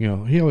had,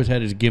 he always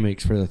had his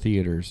gimmicks for the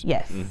theaters.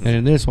 Yes. Mm-hmm. And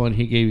in this one,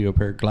 he gave you a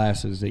pair of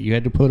glasses that you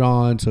had to put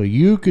on so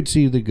you could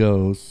see the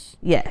ghosts.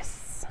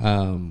 Yes.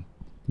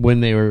 When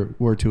they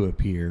were to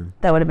appear.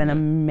 That would have been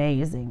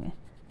amazing.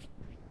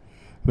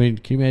 I mean,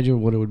 can you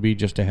imagine what it would be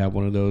just to have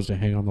one of those to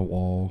hang on the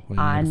wall?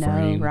 I know,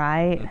 frame?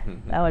 right?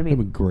 That would be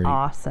great.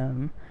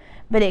 Awesome.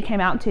 But it came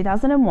out in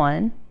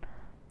 2001.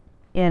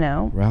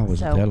 Wow,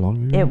 was it that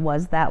long ago? It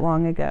was that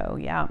long ago,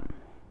 yeah.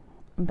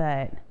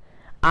 But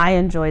I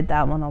enjoyed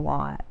that one a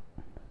lot.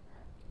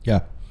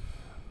 Yeah.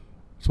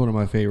 It's one of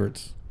my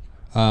favorites.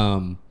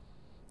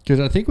 Because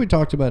I think we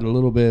talked about it a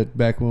little bit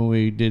back when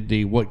we did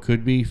the What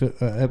Could Be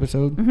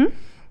episode. Mm-hmm.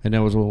 And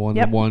that was one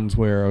Yep. of the ones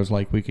where I was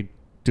like, we could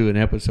do an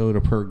episode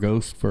of per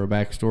ghost for a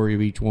backstory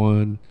of each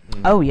one.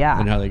 Oh, yeah.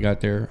 And how they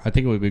got there. I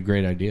think it would be a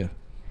great idea.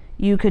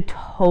 You could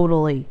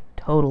totally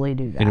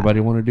do that. Anybody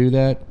want to do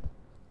that?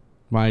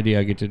 My idea,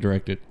 I get to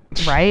direct it.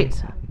 Right?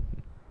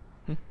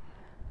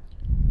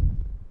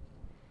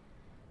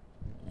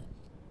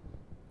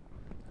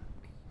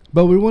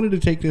 But we wanted to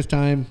take this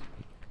time,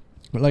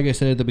 like I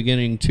said at the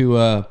beginning,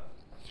 to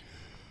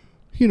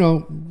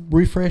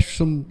refresh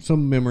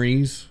some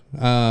memories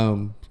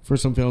for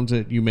some films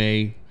that you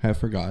may have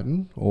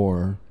forgotten,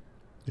 or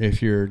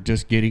if you're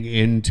just getting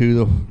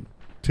into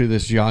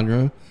this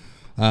genre,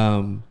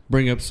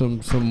 bring up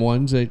some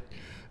ones that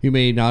you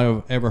may not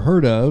have ever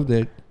heard of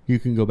that you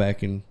can go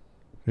back and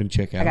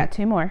check out. I got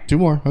two more. Two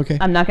more, okay.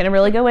 I'm not going to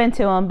really go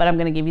into them, but I'm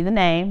going to give you the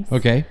names.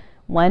 Okay,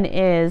 One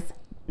is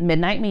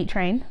Midnight Meat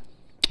Train.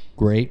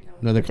 great.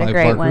 Another It's a Clive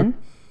great Barker. one.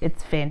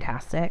 It's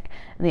fantastic.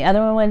 And the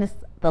other one is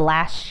The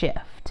Last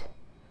Shift.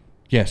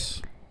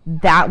 Yes.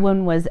 That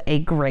one was a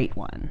great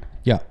one.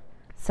 Yeah.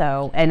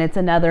 So, and it's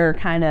another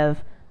kind of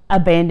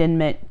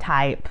abandonment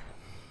type.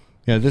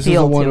 Yeah, this is the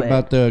feel one to it.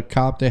 about the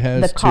cop that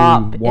has The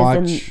cop to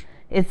watch.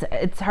 is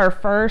it's her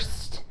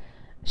first.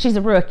 She's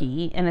a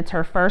rookie, and it's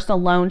her first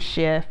alone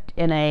shift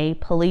in a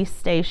police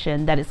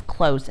station that is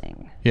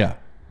closing, Yeah.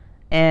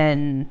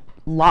 and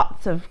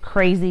lots of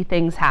crazy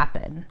things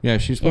happen. Yeah,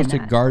 she's supposed to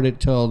that. guard it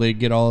till they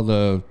get all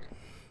the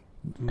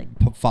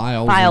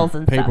files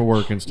and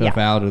paperwork stuff. and stuff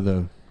Yeah. out of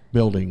the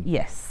building.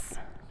 Yes,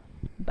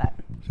 but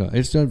So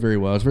it's done very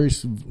well.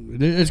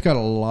 It's got a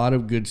lot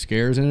of good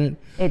scares in it.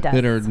 It does.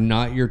 That are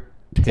not your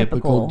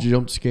typical Typical.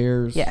 jump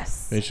scares.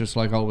 Yes. It's just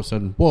like all of a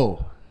sudden,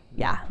 whoa.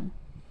 yeah,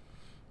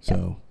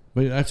 So,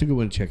 but that's a good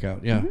one to check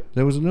out. Yeah. Mm-hmm.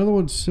 There was another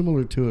one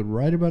similar to it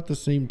right about the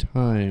same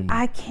time.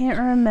 I can't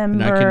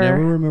remember. and I can never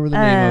remember the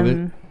name of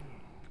it.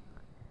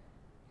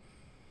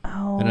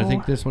 Oh, And I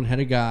think this one had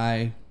a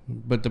guy,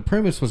 but the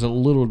premise was a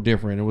little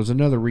different. It was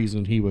another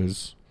reason he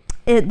was.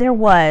 there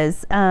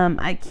was.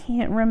 I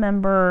can't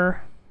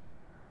remember.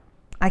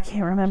 I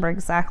can't remember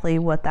exactly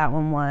what that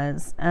one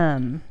was.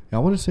 I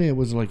want to say it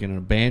was like an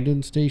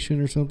abandoned station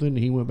or something.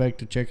 He went back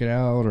to check it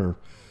out or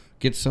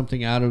get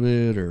something out of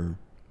it or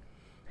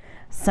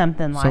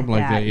Something like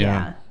that.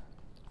 Yeah.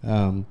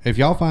 If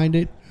y'all find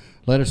it,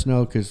 let us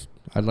know because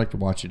I'd like to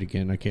watch it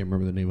again. I can't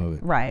remember the name of it.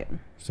 Right.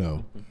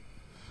 So,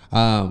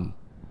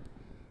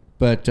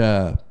 but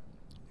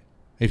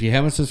if you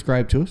haven't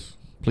subscribed to us,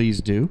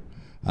 please do.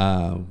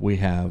 We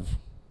have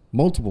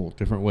multiple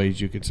different ways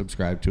you can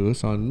subscribe to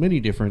us on many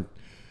different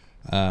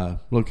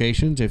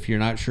locations. If you're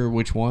not sure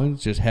which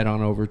ones, just head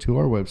on over to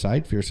our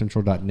website,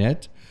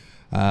 fearcentral.net.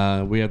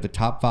 We have the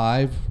top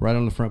 5 right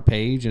on the front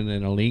page and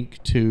then a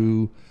link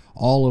to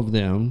all of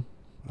them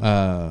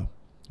on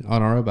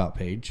our About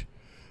page.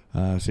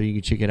 So you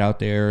can check it out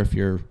there if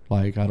you're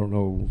like, I don't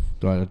know,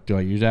 do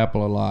I use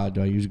Apple a lot?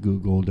 Do I use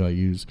Google?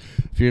 If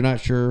you're not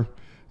sure,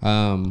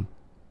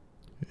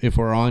 if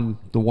we're on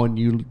the one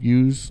you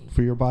use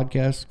for your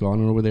podcast, go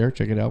on over there,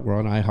 check it out. We're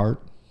on iHeart.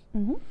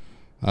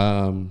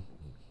 Mm-hmm.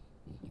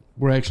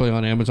 We're actually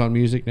on Amazon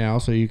Music now,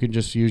 so you can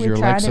just use your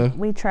Alexa.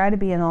 We try to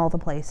be in all the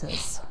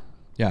places.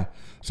 Yeah.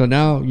 So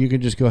now you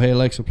can just go, hey,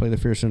 Alexa, play the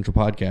Fear Central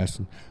podcast.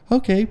 And,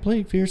 okay,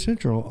 play Fear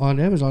Central on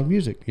Amazon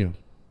Music. You know,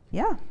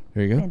 Yeah.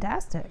 there you go.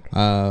 Fantastic.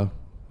 On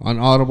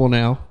Audible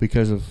now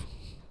because of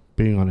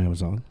being on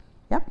Amazon.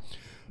 Yep.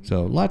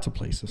 So lots of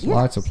places. Yes.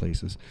 Lots of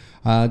places.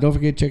 Don't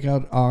forget to check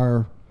out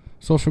our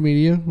social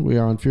media. We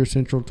are on Fear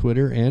Central,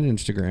 Twitter, and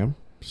Instagram.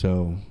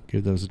 So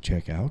give those a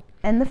check out.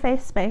 And the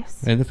face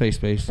space. And the face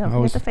space. Don't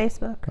forget the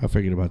Facebook. I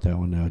forget about that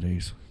one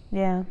nowadays.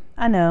 Yeah,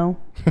 I know.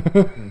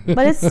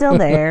 But it's still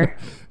there.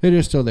 It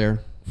is still there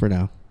for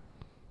now.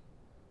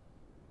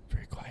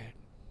 Very quiet.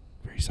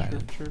 Very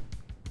silent. Chirp,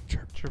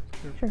 Chirp. chirp,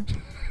 Sure.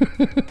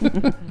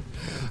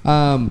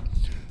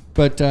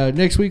 But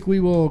next week we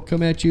will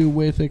come at you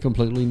with a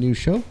completely new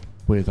show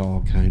with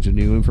all kinds of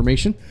new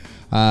information.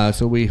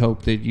 So we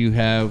hope that you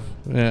have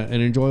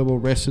an enjoyable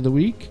rest of the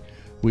week.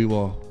 We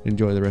will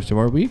enjoy the rest of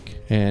our week.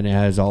 And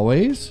as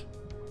always,